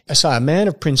even more. So a man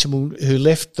of principle who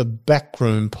left the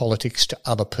backroom politics to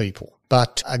other people,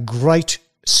 but a great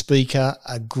speaker,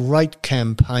 a great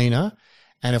campaigner,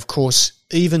 and of course,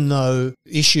 even though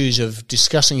issues of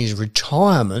discussing his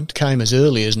retirement came as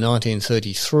early as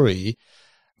 1933,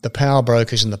 The power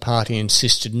brokers in the party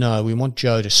insisted, no, we want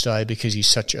Joe to stay because he's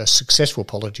such a successful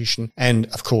politician and,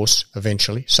 of course,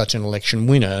 eventually such an election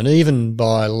winner. And even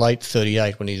by late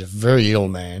 38, when he's a very ill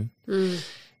man,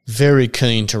 very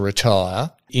keen to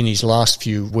retire, in his last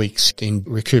few weeks in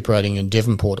recuperating in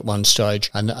Devonport at one stage,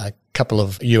 and a couple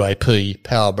of UAP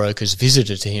power brokers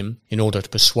visited him in order to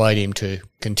persuade him to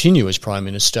continue as Prime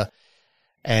Minister.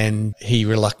 And he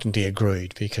reluctantly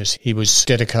agreed because he was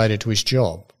dedicated to his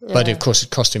job. Yeah. But, of course, it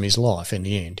cost him his life in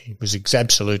the end. He was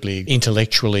absolutely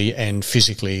intellectually and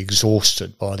physically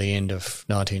exhausted by the end of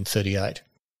 1938.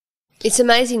 It's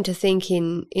amazing to think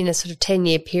in a sort of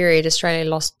 10-year period, Australia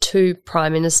lost 2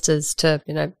 prime ministers to,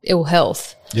 ill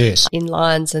health. Yes. In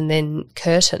Lyons and then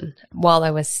Curtin while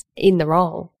they were in the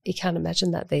role. You can't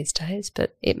imagine that these days,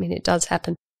 but it does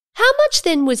happen. How much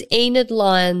then was Enid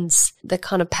Lyons the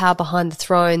kind of power behind the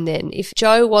throne then? If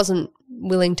Joe wasn't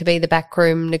willing to be the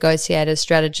backroom negotiator,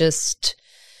 strategist,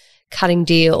 cutting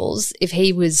deals, if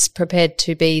he was prepared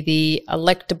to be the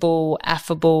electable,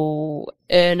 affable,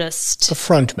 earnest... The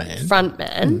front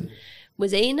man.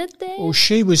 Was Enid there? Well,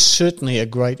 she was certainly a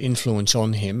great influence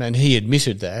on him, and he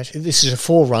admitted that. This is a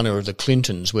forerunner of the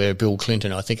Clintons, where Bill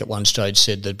Clinton, I think at one stage,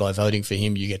 said that by voting for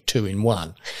him you get 2 in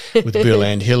 1, with Bill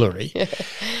and Hillary. Yeah.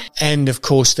 And, of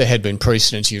course, there had been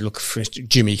precedents. You look for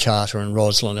Jimmy Carter and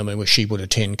Roslyn, where she would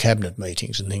attend cabinet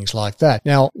meetings and things like that.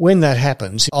 Now, when that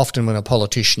happens, often when a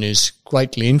politician is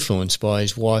greatly influenced by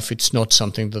his wife, it's not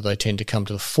something that they tend to come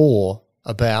to the fore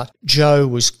about. Joe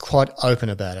was quite open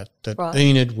about it, that right.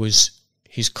 Enid was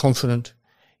his confidant,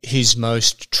 his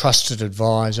most trusted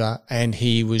advisor, and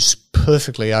he was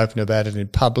perfectly open about it in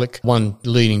public. One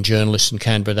leading journalist in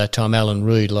Canberra at that time, Alan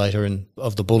Reid, later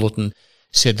of the Bulletin,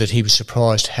 said that he was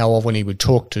surprised how often he would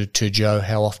talk to Joe,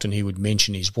 how often he would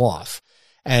mention his wife.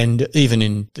 And even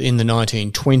in the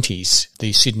 1920s,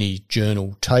 the Sydney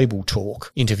Journal Table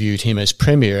Talk interviewed him as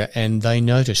Premier, and they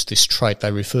noticed this trait.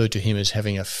 They referred to him as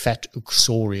having a fat,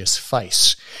 uxorious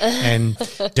face. And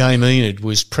Dame Enid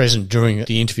was present during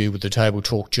the interview with the Table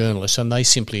Talk journalists, and they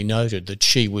simply noted that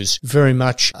she was very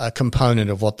much a component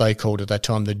of what they called at that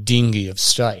time the dinghy of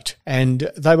state.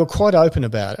 And they were quite open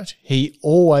about it. He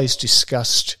always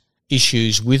discussed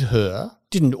issues with her,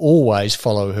 didn't always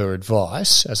follow her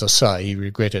advice. As I say, he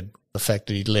regretted the fact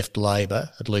that he'd left Labor,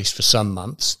 at least for some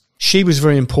months. She was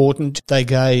very important. They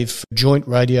gave joint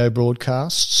radio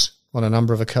broadcasts on a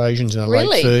number of occasions in the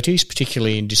late 30s,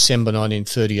 particularly in December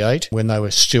 1938, when they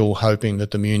were still hoping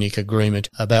that the Munich Agreement,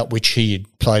 about which he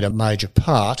had played a major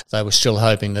part, they were still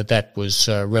hoping that that was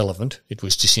relevant. It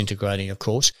was disintegrating, of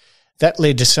course. That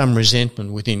led to some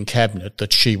resentment within Cabinet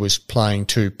that she was playing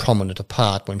too prominent a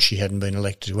part when she hadn't been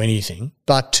elected to anything.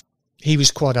 But he was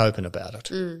quite open about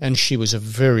it. And she was a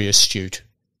very astute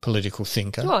political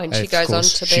thinker. Oh, and she goes on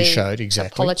to be a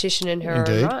politician in her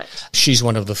own right. She's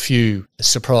one of the few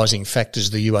surprising factors,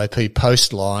 the UAP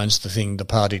post-Lyons, the thing the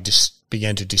party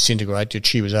began to disintegrate, that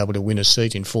she was able to win a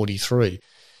seat in 43.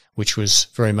 Which was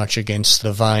very much against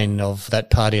the vein of that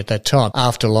party at that time.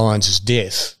 After Lyons'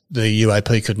 death, the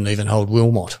UAP couldn't even hold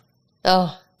Wilmot.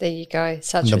 Oh, there you go.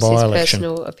 Such was his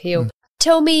personal appeal.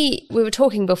 Tell me, we were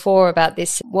talking before about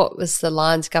this, what was the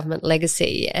Lyons government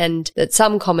legacy, and that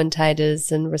some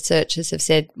commentators and researchers have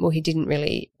said, well, he didn't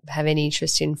really have any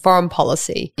interest in foreign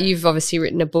policy. You've obviously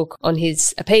written a book on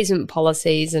his appeasement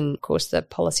policies and, of course, the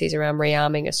policies around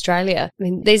rearming Australia. I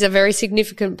mean, these are very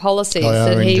significant policies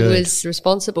that he was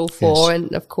responsible for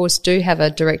and, of course, do have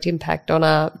a direct impact on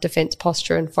our defence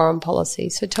posture and foreign policy.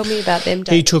 So tell me about them,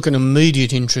 Dave. He took an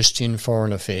immediate interest in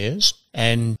foreign affairs.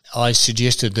 And I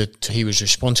suggested that he was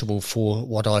responsible for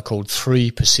what I called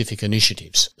 3 Pacific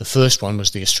initiatives. The first one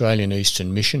was the Australian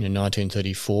Eastern Mission in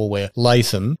 1934, where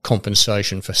Latham,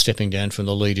 compensation for stepping down from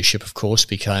the leadership, of course,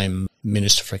 became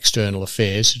Minister for External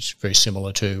Affairs. It's very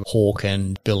similar to Hawke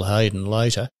and Bill Hayden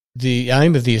later. The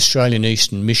aim of the Australian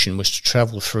Eastern Mission was to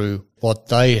travel through what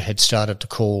they had started to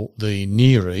call the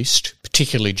Near East,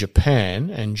 particularly Japan,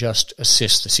 and just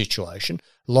assess the situation.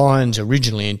 Lyons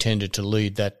originally intended to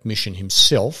lead that mission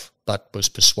himself, but was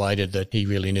persuaded that he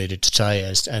really needed to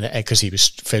stay because he was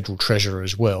federal treasurer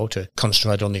as well, to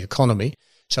concentrate on the economy.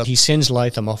 So he sends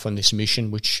Latham off on this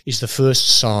mission, which is the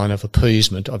first sign of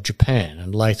appeasement of Japan.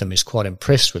 And Latham is quite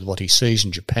impressed with what he sees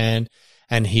in Japan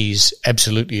And he's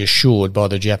absolutely assured by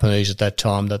the Japanese at that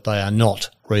time that they are not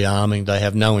rearming. They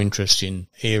have no interest in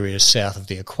areas south of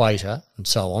the equator and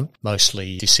so on,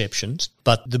 mostly deceptions.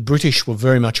 But the British were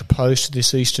very much opposed to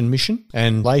this Eastern mission,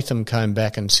 and Latham came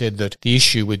back and said that the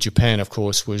issue with Japan, of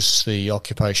course, was the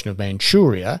occupation of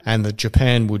Manchuria, and that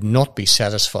Japan would not be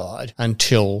satisfied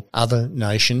until other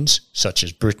nations, such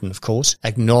as Britain, of course,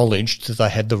 acknowledged that they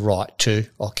had the right to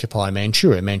occupy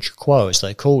Manchuria, Manchukuo as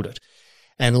they called it.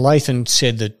 And Latham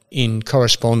said that in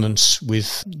correspondence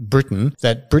with Britain,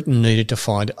 that Britain needed to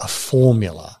find a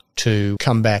formula to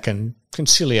come back and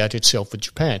conciliate itself with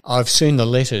Japan. I've seen the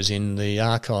letters in the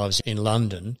archives in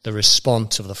London. The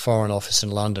response of the Foreign Office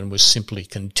in London was simply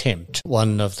contempt.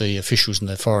 One of the officials in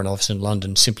the Foreign Office in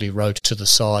London simply wrote to the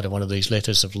side of one of these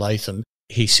letters of Latham.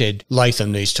 He said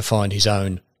Latham needs to find his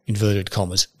own, inverted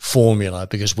commas, formula,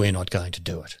 because we're not going to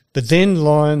do it. But then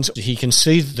Lyons, he can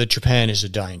see that Japan is a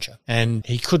danger, and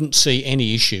he couldn't see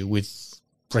any issue with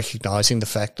recognising the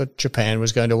fact that Japan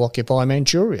was going to occupy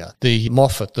Manchuria. The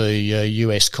Moffat, the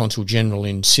US Consul General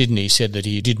in Sydney, said that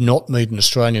he did not meet an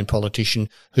Australian politician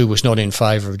who was not in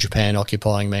favour of Japan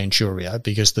occupying Manchuria,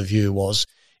 because the view was,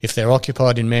 if they're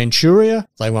occupied in Manchuria,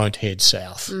 they won't head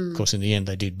south. Of course, in the end,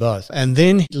 they did both. And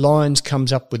then Lyons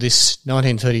comes up with this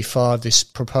 1935, this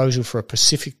proposal for a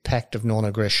Pacific Pact of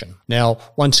Non-Aggression. Now,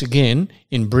 once again,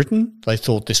 in Britain, they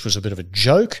thought this was a bit of a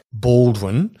joke.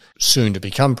 Baldwin, soon to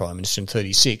become Prime Minister in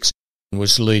 1936,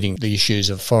 was leading the issues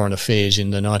of foreign affairs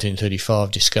in the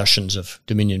 1935 discussions of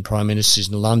Dominion Prime Ministers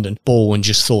in London. Baldwin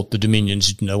just thought the Dominions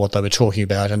didn't know what they were talking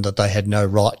about and that they had no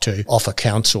right to offer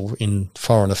counsel in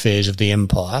foreign affairs of the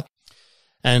Empire.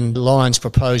 And Lyons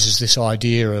proposes this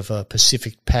idea of a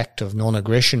Pacific Pact of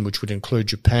Non-Aggression, which would include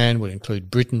Japan, would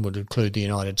include Britain, would include the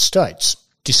United States.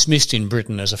 Dismissed in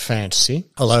Britain as a fantasy,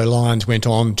 although Lyons went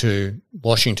on to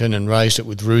Washington and raised it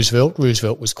with Roosevelt.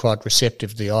 Roosevelt was quite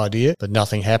receptive to the idea, but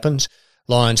nothing happens.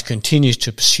 Lyons continues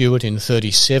to pursue it in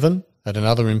 1937 at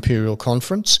another imperial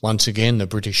conference. Once again, the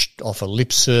British offer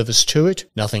lip service to it.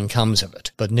 Nothing comes of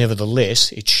it. But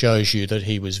nevertheless, it shows you that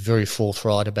he was very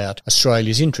forthright about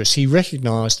Australia's interests. He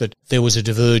recognised that there was a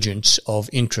divergence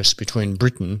of interest between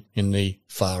Britain in the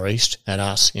Far East and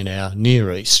us in our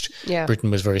Near East. Yeah. Britain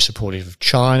was very supportive of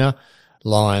China.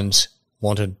 Lyons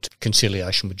wanted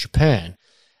conciliation with Japan.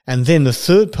 And then the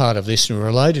third part of this, and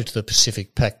related to the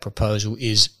Pacific Pact proposal,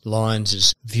 is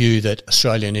Lyons's view that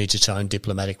Australia needs its own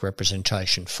diplomatic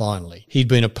representation, finally. He'd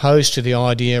been opposed to the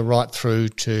idea right through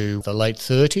to the late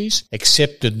 1930s,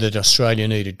 accepted that Australia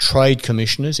needed trade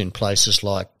commissioners in places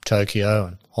like Tokyo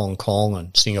and Hong Kong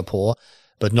and Singapore,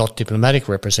 but not diplomatic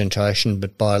representation.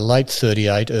 But by late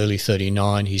 1938, early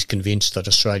 1939, he's convinced that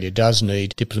Australia does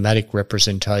need diplomatic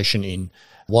representation in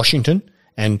Washington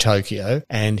and Tokyo,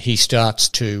 and he starts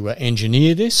to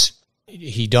engineer this.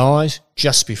 He dies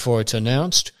just before it's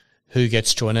announced. Who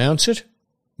gets to announce it?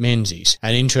 Menzies.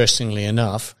 And interestingly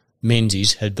enough,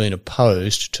 Menzies had been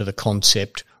opposed to the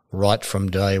concept right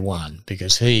from day one,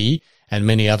 because he and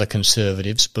many other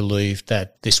conservatives believed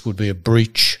that this would be a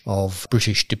breach of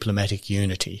British diplomatic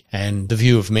unity. And the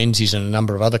view of Menzies and a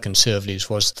number of other conservatives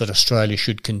was that Australia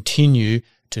should continue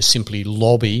to simply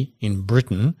lobby in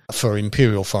Britain for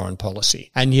imperial foreign policy.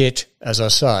 And yet, as I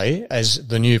say, as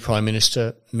the new Prime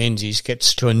Minister, Menzies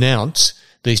gets to announce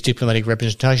these diplomatic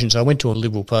representations. I went to a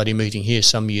Liberal Party meeting here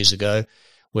some years ago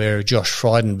where Josh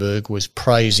Frydenberg was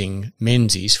praising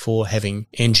Menzies for having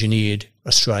engineered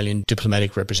Australian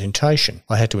diplomatic representation.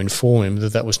 I had to inform him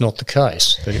that that was not the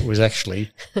case, that it was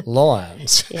actually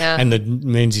Lyons, and that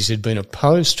Menzies had been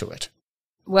opposed to it.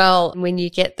 Well, when you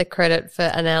get the credit for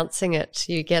announcing it,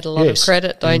 you get a lot of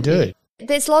credit, don't you?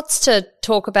 There's lots to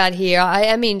talk about here. I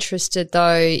am interested,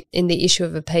 though, in the issue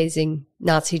of appeasing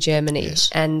Nazi Germany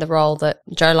and the role that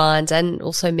Joe Lyons and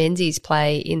also Menzies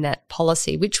play in that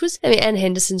policy, which was, Anne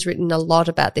Henderson's written a lot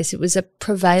about this. It was a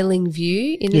prevailing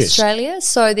view in Australia.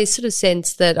 So this sort of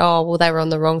sense that, they were on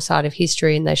the wrong side of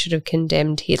history and they should have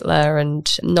condemned Hitler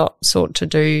and not sought to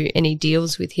do any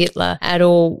deals with Hitler at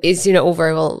all is, all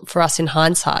very well for us in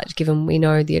hindsight, given we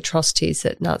know the atrocities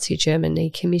that Nazi Germany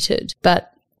committed. But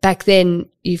back then,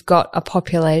 you've got a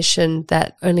population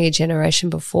that only a generation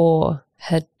before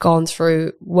had gone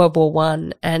through World War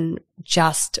I and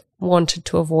just wanted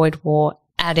to avoid war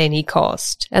at any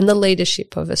cost. And the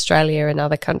leadership of Australia and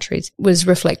other countries was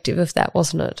reflective of that,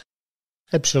 wasn't it?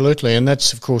 Absolutely. And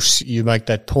that's, of course, you make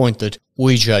that point that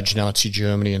we judge Nazi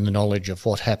Germany in the knowledge of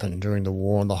what happened during the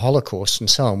war and the Holocaust and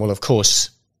so on. Well, of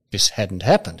course, this hadn't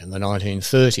happened in the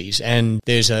 1930s, and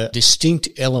there's a distinct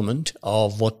element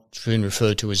of what's been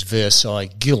referred to as Versailles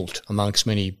guilt amongst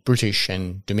many British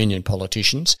and Dominion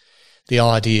politicians, the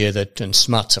idea that, and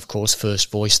Smuts, of course,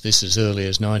 first voiced this as early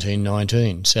as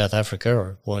 1919, South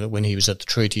Africa, when he was at the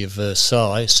Treaty of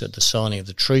Versailles, at the signing of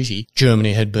the treaty,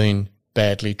 Germany had been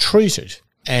badly treated.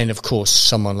 And, of course,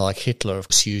 someone like Hitler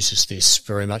uses this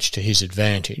very much to his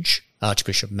advantage.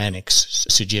 Archbishop Mannix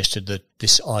suggested that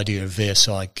this idea of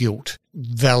Versailles guilt,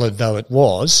 valid though it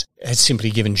was, had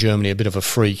simply given Germany a bit of a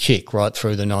free kick right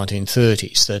through the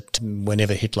 1930s, that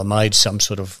whenever Hitler made some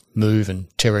sort of move and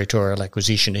territorial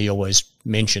acquisition, he always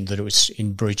mentioned that it was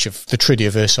in breach of the Treaty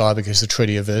of Versailles, because the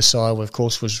Treaty of Versailles, of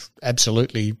course, was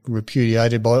absolutely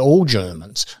repudiated by all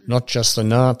Germans, not just the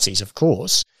Nazis, of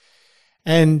course.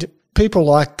 And people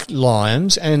like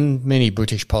Lyons and many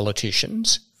British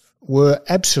politicians were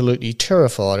absolutely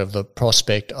terrified of the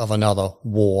prospect of another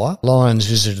war. Lyons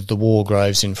visited the war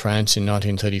graves in France in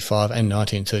 1935 and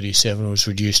 1937, was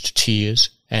reduced to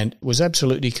tears, and was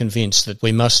absolutely convinced that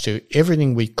we must do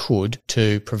everything we could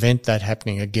to prevent that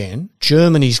happening again.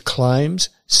 Germany's claims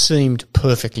seemed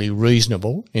perfectly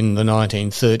reasonable in the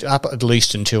 1930s, up at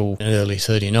least until early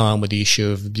 1939, with the issue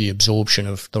of the absorption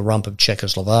of the rump of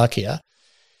Czechoslovakia.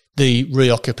 The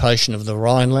reoccupation of the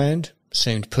Rhineland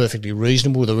seemed perfectly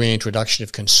reasonable. The reintroduction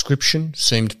of conscription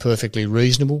seemed perfectly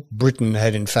reasonable. Britain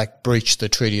had in fact breached the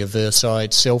Treaty of Versailles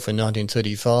itself in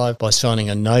 1935 by signing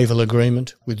a naval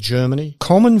agreement with Germany.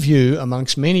 Common view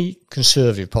amongst many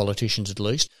conservative politicians at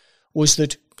least was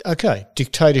that, okay,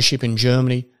 dictatorship in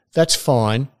Germany, that's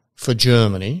fine for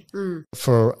Germany,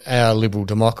 for our liberal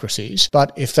democracies.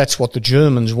 But if that's what the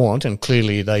Germans want, and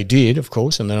clearly they did, of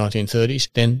course, in the 1930s,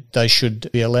 then they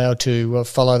should be allowed to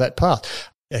follow that path.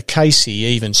 Casey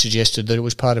even suggested that it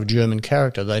was part of German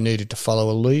character. They needed to follow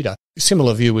a leader. A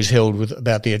similar view was held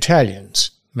about the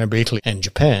Italians. Remember, Italy and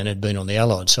Japan had been on the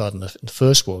Allied side in the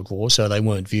First World War, so they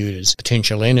weren't viewed as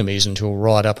potential enemies until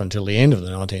right up until the end of the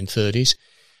 1930s.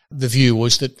 The view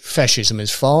was that fascism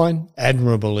is fine,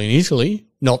 admirable in Italy,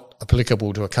 not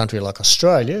applicable to a country like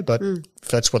Australia, but if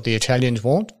that's what the Italians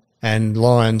want. And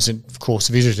Lyons, of course,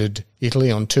 visited Italy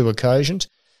on 2 occasions,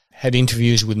 had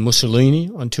interviews with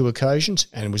Mussolini on 2 occasions,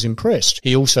 and was impressed.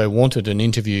 He also wanted an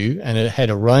interview and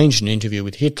had arranged an interview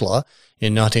with Hitler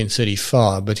in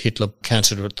 1935, but Hitler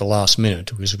cancelled it at the last minute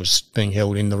because it was being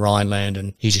held in the Rhineland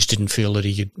and he just didn't feel that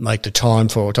he could make the time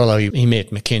for it, although he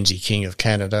met Mackenzie King of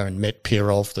Canada and met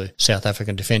Pirov, the South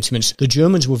African Defence Minister. The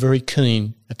Germans were very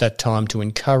keen at that time to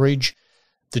encourage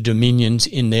the Dominions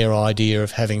in their idea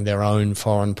of having their own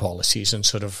foreign policies and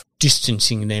sort of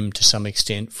distancing them to some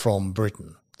extent from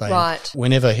Britain. Right.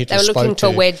 Whenever Hitler spoke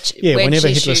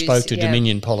to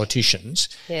Dominion politicians,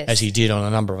 as he did on a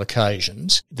number of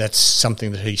occasions, that's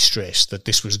something that he stressed, that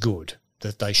this was good,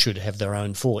 that they should have their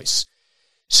own voice.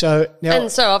 So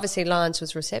obviously Lyons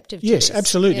was receptive to this. Yes,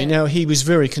 absolutely. Yeah. Now, he was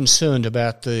very concerned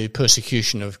about the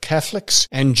persecution of Catholics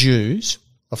and Jews,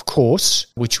 of course,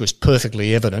 which was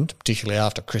perfectly evident, particularly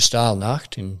after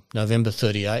Kristallnacht in November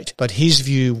 1938. But his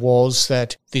view was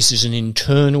that this is an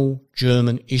internal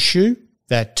German issue,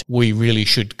 that we really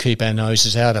should keep our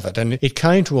noses out of it. And it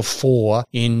came to a fore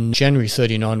in January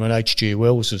 1939 when H.G.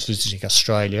 Wells was visiting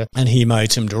Australia, and he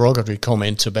made some derogatory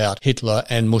comments about Hitler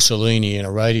and Mussolini in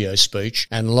a radio speech,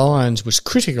 and Lyons was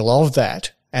critical of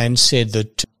that and said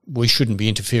that we shouldn't be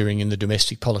interfering in the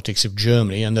domestic politics of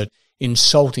Germany, and that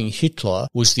insulting Hitler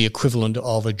was the equivalent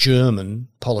of a German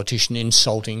politician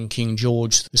insulting King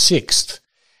George VI.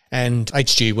 And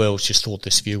H.G. Wells just thought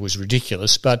this view was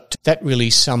ridiculous, but that really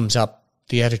sums up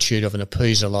the attitude of an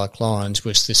appeaser like Lyons,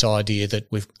 was this idea that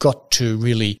we've got to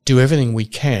really do everything we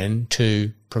can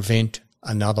to prevent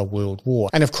another world war.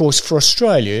 And of course, for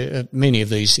Australia, at many of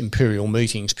these imperial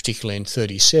meetings, particularly in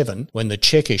 1937, when the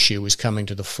Czech issue was coming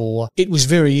to the fore, it was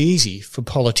very easy for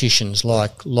politicians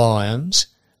like Lyons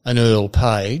and Earl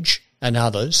Page and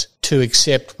others to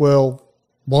accept, well,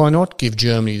 why not give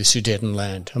Germany the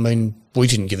Sudetenland? I mean, we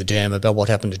didn't give a damn about what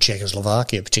happened to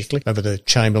Czechoslovakia particularly. Remember the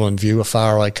Chamberlain view, a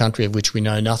faraway country of which we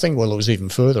know nothing? Well, it was even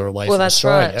further away from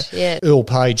Australia. Right, yeah. Earl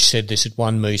Page said this at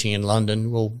one meeting in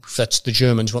London, well, if that's the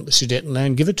Germans want the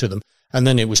Sudetenland, give it to them. And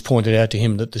then it was pointed out to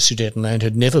him that the Sudetenland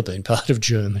had never been part of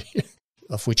Germany,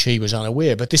 of which he was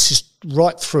unaware. But this is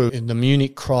right through in the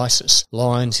Munich crisis.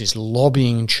 Lyons is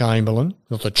lobbying Chamberlain,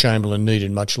 not that Chamberlain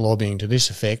needed much lobbying to this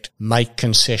effect, make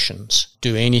concessions,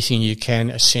 do anything you can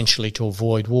essentially to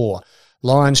avoid war.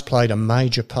 Lyons played a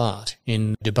major part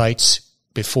in debates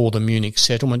before the Munich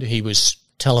settlement. He was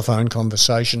telephone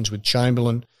conversations with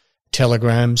Chamberlain,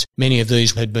 telegrams. Many of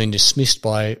these had been dismissed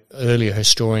by earlier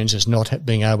historians as not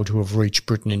being able to have reached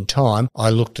Britain in time. I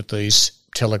looked at these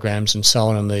telegrams and so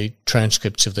on and the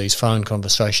transcripts of these phone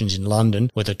conversations in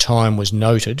London where the time was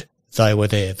noted. they were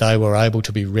there. They were able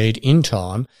to be read in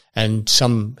time, and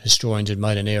some historians had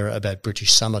made an error about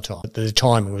British summertime. The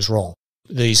timing was wrong.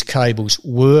 These cables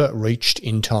were reached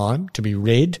in time to be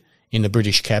read in the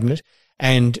British Cabinet,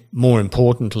 and more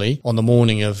importantly, on the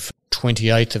morning of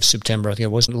 28th of September, I think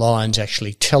it was, Lyons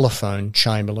actually telephoned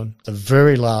Chamberlain the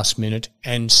very last minute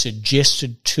and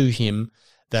suggested to him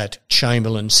that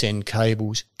Chamberlain send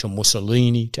cables to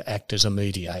Mussolini to act as a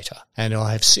mediator. And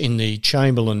I have in the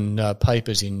Chamberlain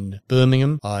papers in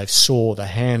Birmingham, I saw the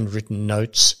handwritten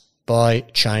notes by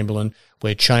Chamberlain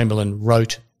where Chamberlain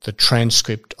wrote the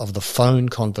transcript of the phone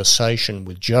conversation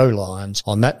with Joe Lyons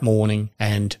on that morning,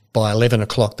 and by 11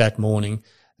 o'clock that morning,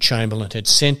 Chamberlain had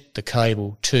sent the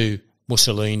cable to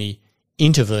Mussolini,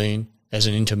 intervene as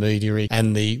an intermediary,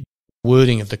 and the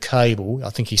wording of the cable,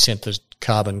 I think he sent the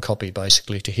carbon copy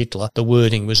basically to Hitler, the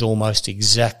wording was almost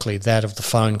exactly that of the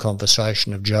phone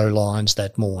conversation of Joe Lyons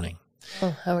that morning.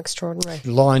 Oh, how extraordinary.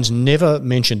 Lyons never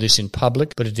mentioned this in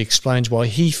public, but it explains why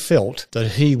he felt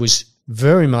that he was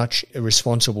very much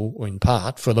responsible, in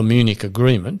part, for the Munich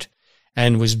Agreement,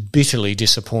 and was bitterly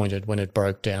disappointed when it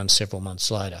broke down several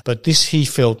months later. But this, he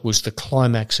felt, was the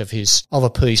climax of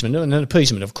appeasement. And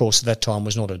appeasement, of course, at that time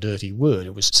was not a dirty word.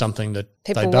 It was something that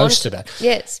they boasted about.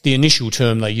 Yes. The initial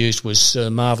term they used was a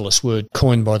marvellous word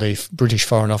coined by the British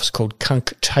Foreign Office called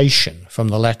cunctation, from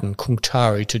the Latin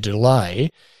cunctare, to delay,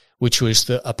 which was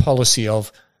a policy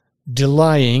of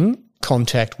delaying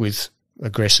contact with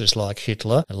aggressors like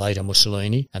Hitler and later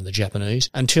Mussolini and the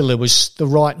Japanese until there was the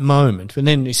right moment. And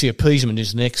then you see appeasement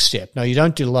is the next step. No, you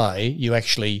don't delay, you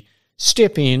actually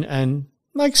step in and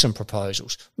make some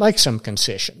proposals, make some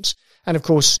concessions. And of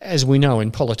course, as we know in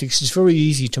politics, it's very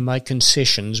easy to make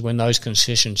concessions when those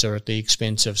concessions are at the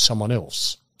expense of someone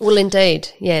else. Well, indeed,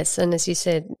 yes. And as you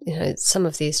said, some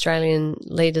of the Australian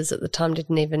leaders at the time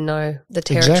didn't even know the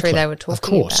territory they were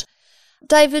talking about.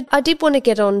 David, I did want to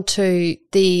get on to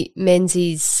the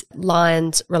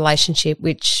Menzies-Lyons relationship,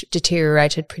 which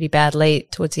deteriorated pretty badly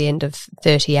towards the end of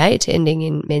 38, ending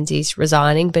in Menzies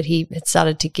resigning, but he had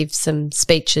started to give some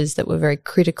speeches that were very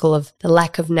critical of the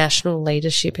lack of national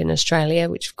leadership in Australia,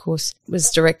 which of course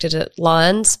was directed at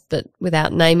Lyons, but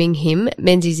without naming him.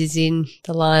 Menzies is in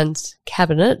the Lyons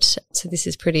cabinet, so this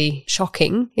is pretty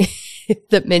shocking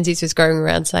that Menzies was going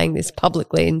around saying this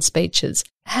publicly in speeches.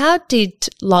 How did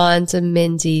Lyons and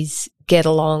Menzies get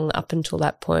along up until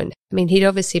that point? I mean, he'd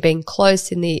obviously been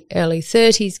close in the early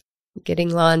 30s, getting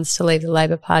Lyons to leave the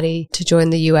Labor Party to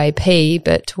join the UAP,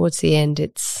 but towards the end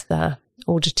it's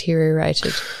all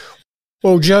deteriorated.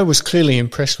 Well, Joe was clearly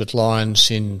impressed with Lyons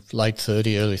in late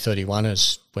 30, early 31,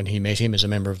 when he met him as a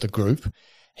member of the group.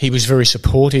 He was very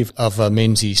supportive of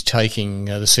Menzies taking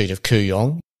the seat of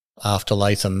Kooyong after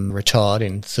Latham retired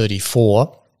in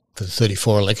 34. For the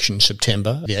 34 election in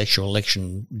September. The actual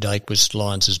election date was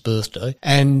Lyons's birthday.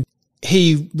 And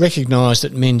he recognised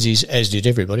that Menzies, as did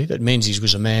everybody, that Menzies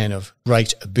was a man of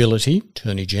great ability,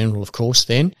 Attorney General, of course,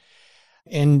 then.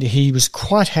 And he was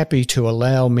quite happy to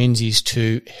allow Menzies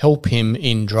to help him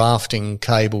in drafting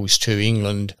cables to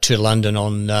England, to London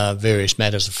on various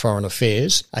matters of foreign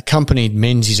affairs. Accompanied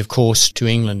Menzies, of course, to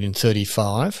England in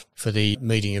 35 for the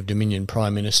meeting of Dominion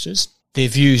Prime Ministers. Their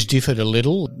views differed a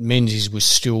little. Menzies was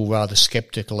still rather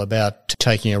sceptical about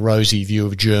taking a rosy view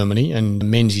of Germany, and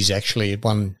Menzies actually at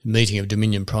one meeting of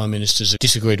Dominion Prime Ministers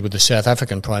disagreed with the South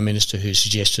African Prime Minister, who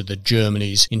suggested that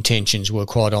Germany's intentions were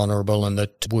quite honourable and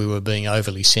that we were being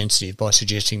overly sensitive by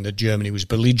suggesting that Germany was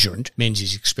belligerent.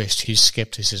 Menzies expressed his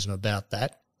scepticism about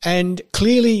that. And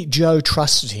clearly Joe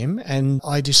trusted him, and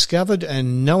I discovered,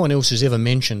 and no one else has ever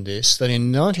mentioned this, that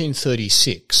in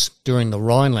 1936, during the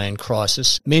Rhineland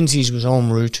crisis, Menzies was en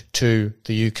route to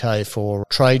the UK for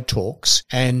trade talks,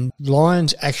 and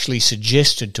Lyons actually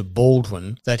suggested to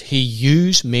Baldwin that he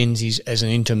use Menzies as an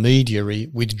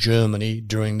intermediary with Germany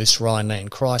during this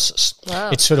Rhineland crisis. Wow.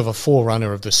 It's sort of a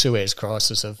forerunner of the Suez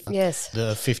crisis of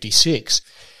the 56.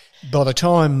 By the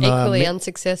time... Equally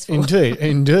unsuccessful. Indeed.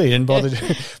 And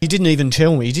he didn't even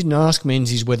tell me. He didn't ask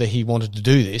Menzies whether he wanted to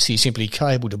do this. He simply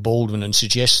cabled to Baldwin and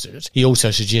suggested it. He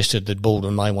also suggested that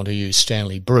Baldwin may want to use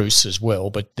Stanley Bruce as well,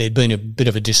 but there'd been a bit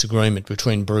of a disagreement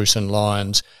between Bruce and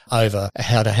Lyons over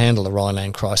how to handle the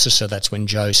Rhineland crisis, so that's when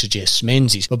Joe suggests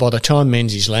Menzies. But by the time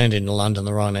Menzies landed in London,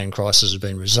 the Rhineland crisis had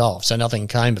been resolved, so nothing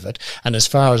came of it. And as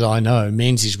far as I know,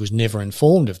 Menzies was never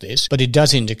informed of this, but it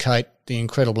does indicate the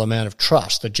incredible amount of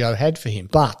trust that Joe had for him.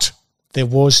 But there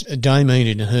was, Dame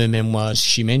Enid in her memoirs,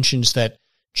 she mentions that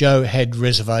Joe had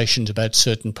reservations about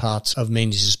certain parts of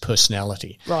Menzies'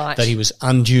 personality. Right. That he was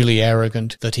unduly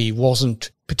arrogant, that he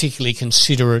wasn't particularly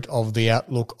considerate of the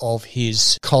outlook of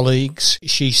his colleagues.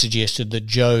 She suggested that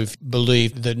Joe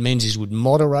believed that Menzies would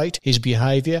moderate his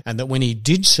behaviour and that when he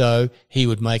did so, he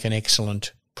would make an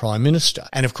excellent Prime Minister.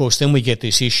 And of course, then we get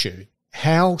this issue.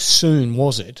 How soon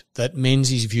was it that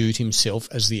Menzies viewed himself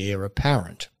as the heir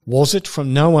apparent? Was it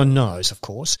from, no one knows, of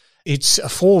course. It's a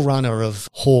forerunner of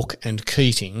Hawke and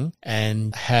Keating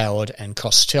and Howard and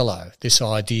Costello, this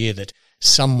idea that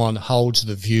someone holds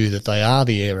the view that they are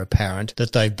the heir apparent,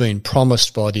 that they've been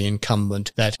promised by the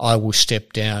incumbent that I will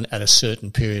step down at a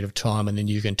certain period of time and then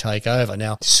you can take over.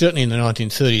 Now, certainly in the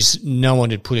 1930s, no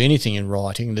one had put anything in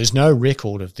writing. There's no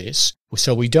record of this.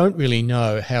 So we don't really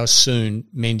know how soon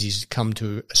Menzies had come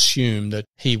to assume that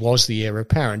he was the heir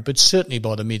apparent, but certainly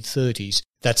by the mid-30s,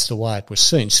 that's the way it was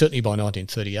seen, certainly by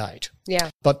 1938. Yeah.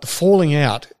 But the falling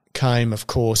out came, of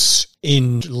course,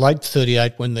 in late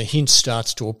 38 when the hint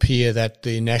starts to appear that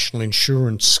the national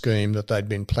insurance scheme that they'd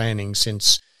been planning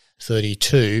since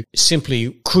 32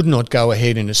 simply could not go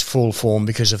ahead in its full form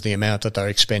because of the amount that they're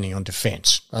expending on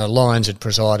defence. Lyons had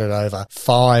presided over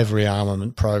 5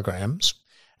 rearmament programs.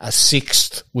 A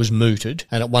 6th was mooted,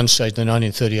 and at one stage, the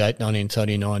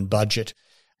 1938-1939 budget,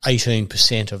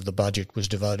 18% of the budget was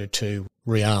devoted to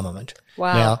rearmament.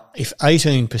 Wow. Now, if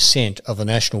 18% of the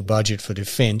national budget for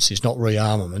defence is not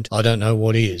rearmament, I don't know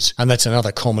what is. And that's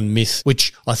another common myth,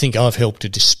 which I think I've helped to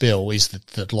dispel, is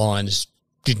that Lyons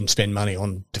didn't spend money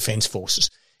on defence forces.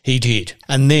 He did.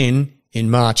 And then in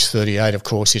March 38, of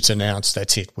course, it's announced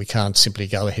that's it. We can't simply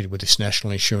go ahead with this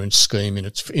national insurance scheme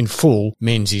in full.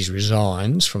 Menzies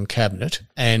resigns from cabinet,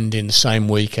 and in the same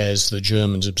week as the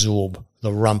Germans absorb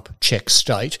the rump Czech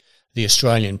state, the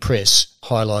Australian press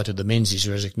highlighted the Menzies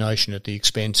resignation at the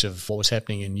expense of what was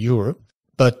happening in Europe.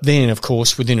 But then, of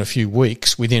course, within a few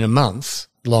weeks, within a month,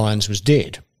 Lyons was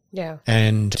dead. Yeah.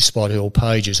 And despite Earl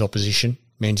Page's opposition,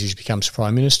 Menzies becomes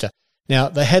Prime Minister. Now,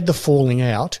 they had the falling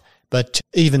out, but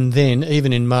even then,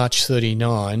 even in March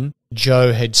 39,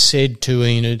 Joe had said to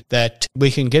Enid that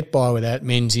we can get by without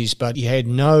Menzies, but he had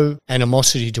no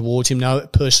animosity towards him, no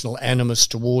personal animus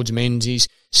towards Menzies,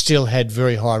 still had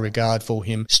very high regard for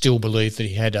him, still believed that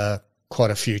he had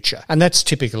quite a future. And that's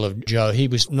typical of Joe. He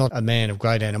was not a man of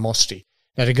great animosity.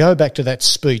 Now, to go back to that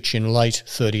speech in late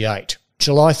 38,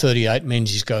 July 38,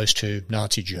 Menzies goes to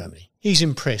Nazi Germany. He's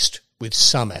impressed with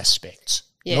some aspects.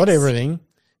 Yes. Not everything,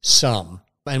 some.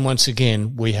 And once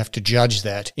again, we have to judge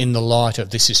that in the light of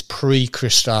this is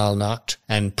pre-Kristallnacht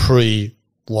and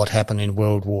what happened in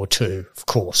World War II, of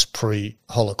course,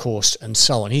 pre-Holocaust and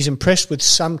so on. He's impressed with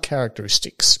some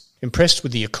characteristics, impressed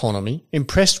with the economy,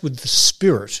 impressed with the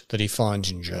spirit that he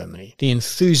finds in Germany, the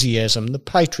enthusiasm, the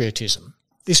patriotism.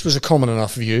 This was a common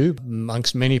enough view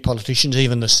amongst many politicians,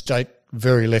 even the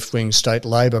very left-wing state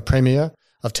Labor Premier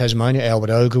of Tasmania,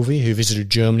 Albert Ogilvie, who visited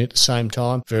Germany at the same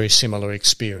time, very similar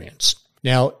experience.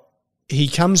 Now, he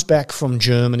comes back from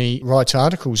Germany, writes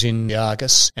articles in the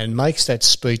Argus and makes that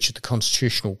speech at the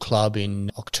Constitutional Club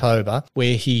in October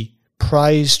where he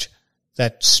praised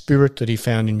that spirit that he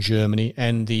found in Germany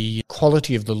and the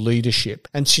quality of the leadership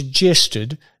and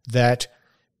suggested that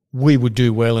we would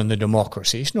do well in the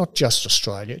democracies, not just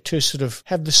Australia, to sort of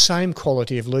have the same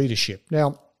quality of leadership.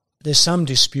 Now, there's some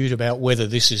dispute about whether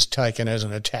this is taken as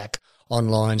an attack on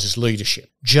Lyons'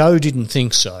 leadership. Joe didn't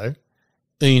think so.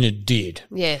 Enid did.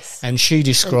 Yes. And she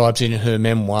describes in her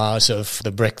memoirs of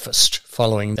the breakfast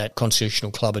following that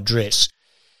Constitutional Club address.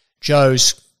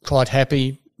 Joe's quite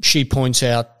happy. She points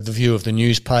out the view of the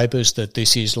newspapers that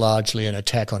this is largely an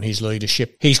attack on his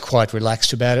leadership. He's quite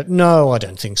relaxed about it. No, I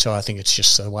don't think so. I think it's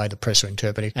just the way the press are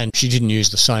interpreting. And she didn't use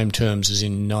the same terms as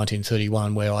in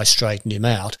 1931 where I straightened him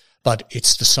out. But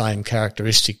it's the same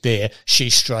characteristic there. She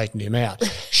straightened him out.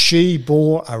 She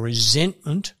bore a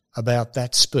resentment about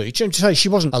that speech. And to say she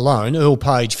wasn't alone, Earl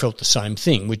Page felt the same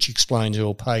thing, which explains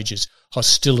Earl Page's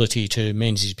hostility to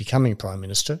Menzies becoming Prime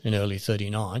Minister in early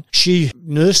 39. She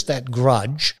nursed that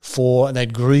grudge that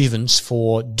grievance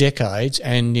for decades,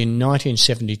 and in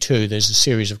 1972 there's a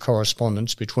series of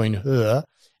correspondence between her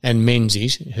and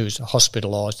Menzies, who was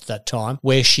hospitalised at that time,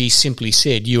 where she simply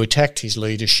said, you attacked his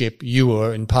leadership, you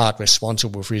were in part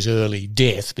responsible for his early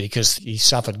death because he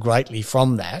suffered greatly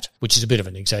from that, which is a bit of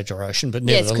an exaggeration, but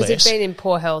nevertheless. Yes, because he'd been in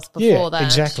poor health before that.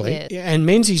 Exactly. Yes. And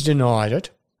Menzies denied it,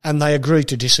 and they agreed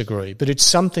to disagree. But it's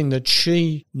something that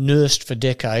she nursed for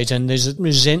decades, and there's a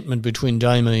resentment between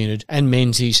Dame Enid and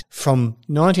Menzies from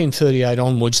 1938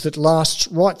 onwards that lasts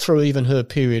right through even her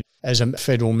period as a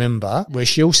federal member, where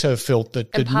she also felt that...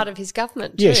 And part of his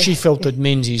government, too. Yeah, she felt that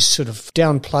Menzies sort of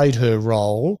downplayed her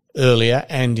role earlier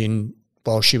and in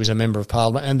while she was a Member of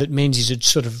Parliament, and that Menzies had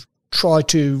sort of tried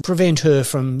to prevent her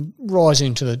from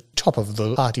rising to the top of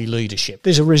the party leadership.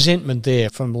 There's a resentment there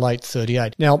from late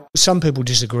 38. Now, some people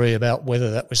disagree about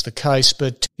whether that was the case,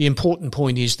 but the important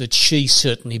point is that she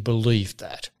certainly believed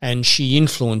that, and she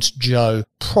influenced Joe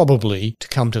probably to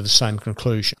come to the same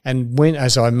conclusion. And when,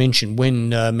 as I mentioned, when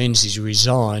Menzies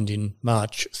resigned in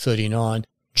March 39,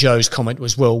 Joe's comment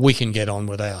was, well, we can get on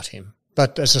without him.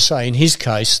 But as I say, in his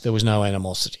case, there was no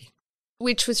animosity.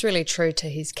 Which was really true to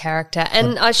his character.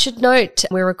 And I should note,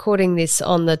 we're recording this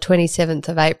on the 27th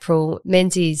of April.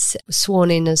 Menzies was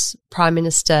sworn in as Prime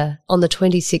Minister on the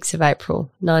 26th of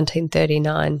April,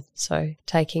 1939. So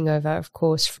taking over, of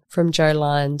course, from Joe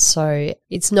Lyons. So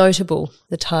it's notable,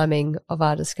 the timing of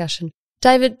our discussion.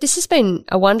 David, this has been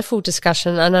a wonderful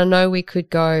discussion, and I know we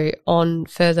could go on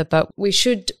further, but we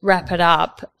should wrap it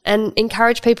up and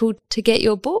encourage people to get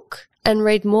your book and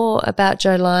read more about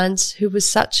Joe Lyons, who was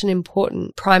such an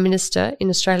important Prime Minister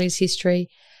in Australia's history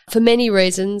for many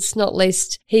reasons, not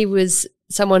least he was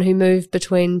someone who moved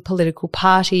between political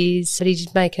parties, but he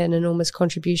did make an enormous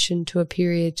contribution to a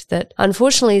period that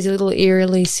unfortunately is a little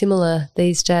eerily similar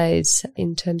these days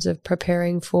in terms of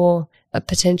preparing for a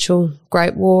potential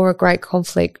great war, a great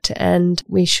conflict, and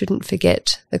we shouldn't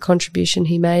forget the contribution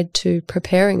he made to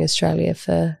preparing Australia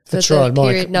for the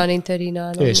period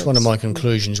 1939 Yes, onwards. one of my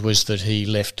conclusions was that he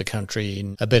left the country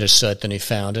in a better state than he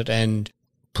found it and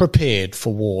prepared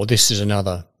for war. This is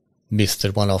another myth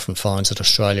that one often finds, that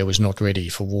Australia was not ready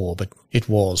for war, but it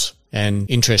was. And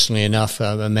interestingly enough,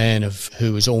 a man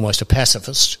who was almost a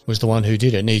pacifist was the one who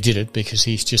did it, and he did it because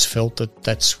he just felt that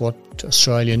that's what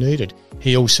Australia needed.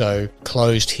 He also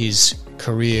closed his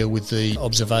career with the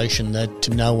observation that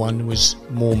no one was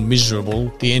more miserable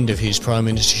at the end of his prime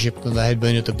ministership than they had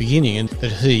been at the beginning, and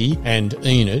that he and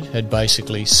Enid had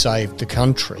basically saved the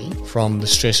country from the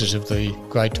stresses of the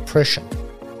Great Depression.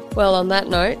 Well, on that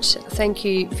note, thank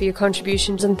you for your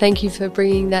contributions and thank you for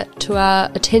bringing that to our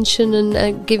attention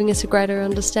and giving us a greater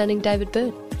understanding, David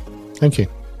Byrne. Thank you.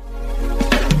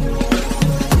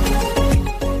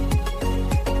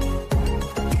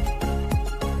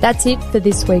 That's it for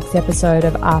this week's episode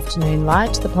of Afternoon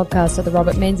Light, the podcast of the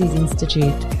Robert Menzies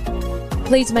Institute.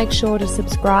 Please make sure to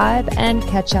subscribe and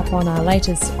catch up on our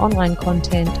latest online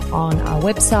content on our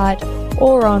website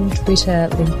or on Twitter,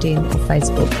 LinkedIn or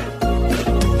Facebook.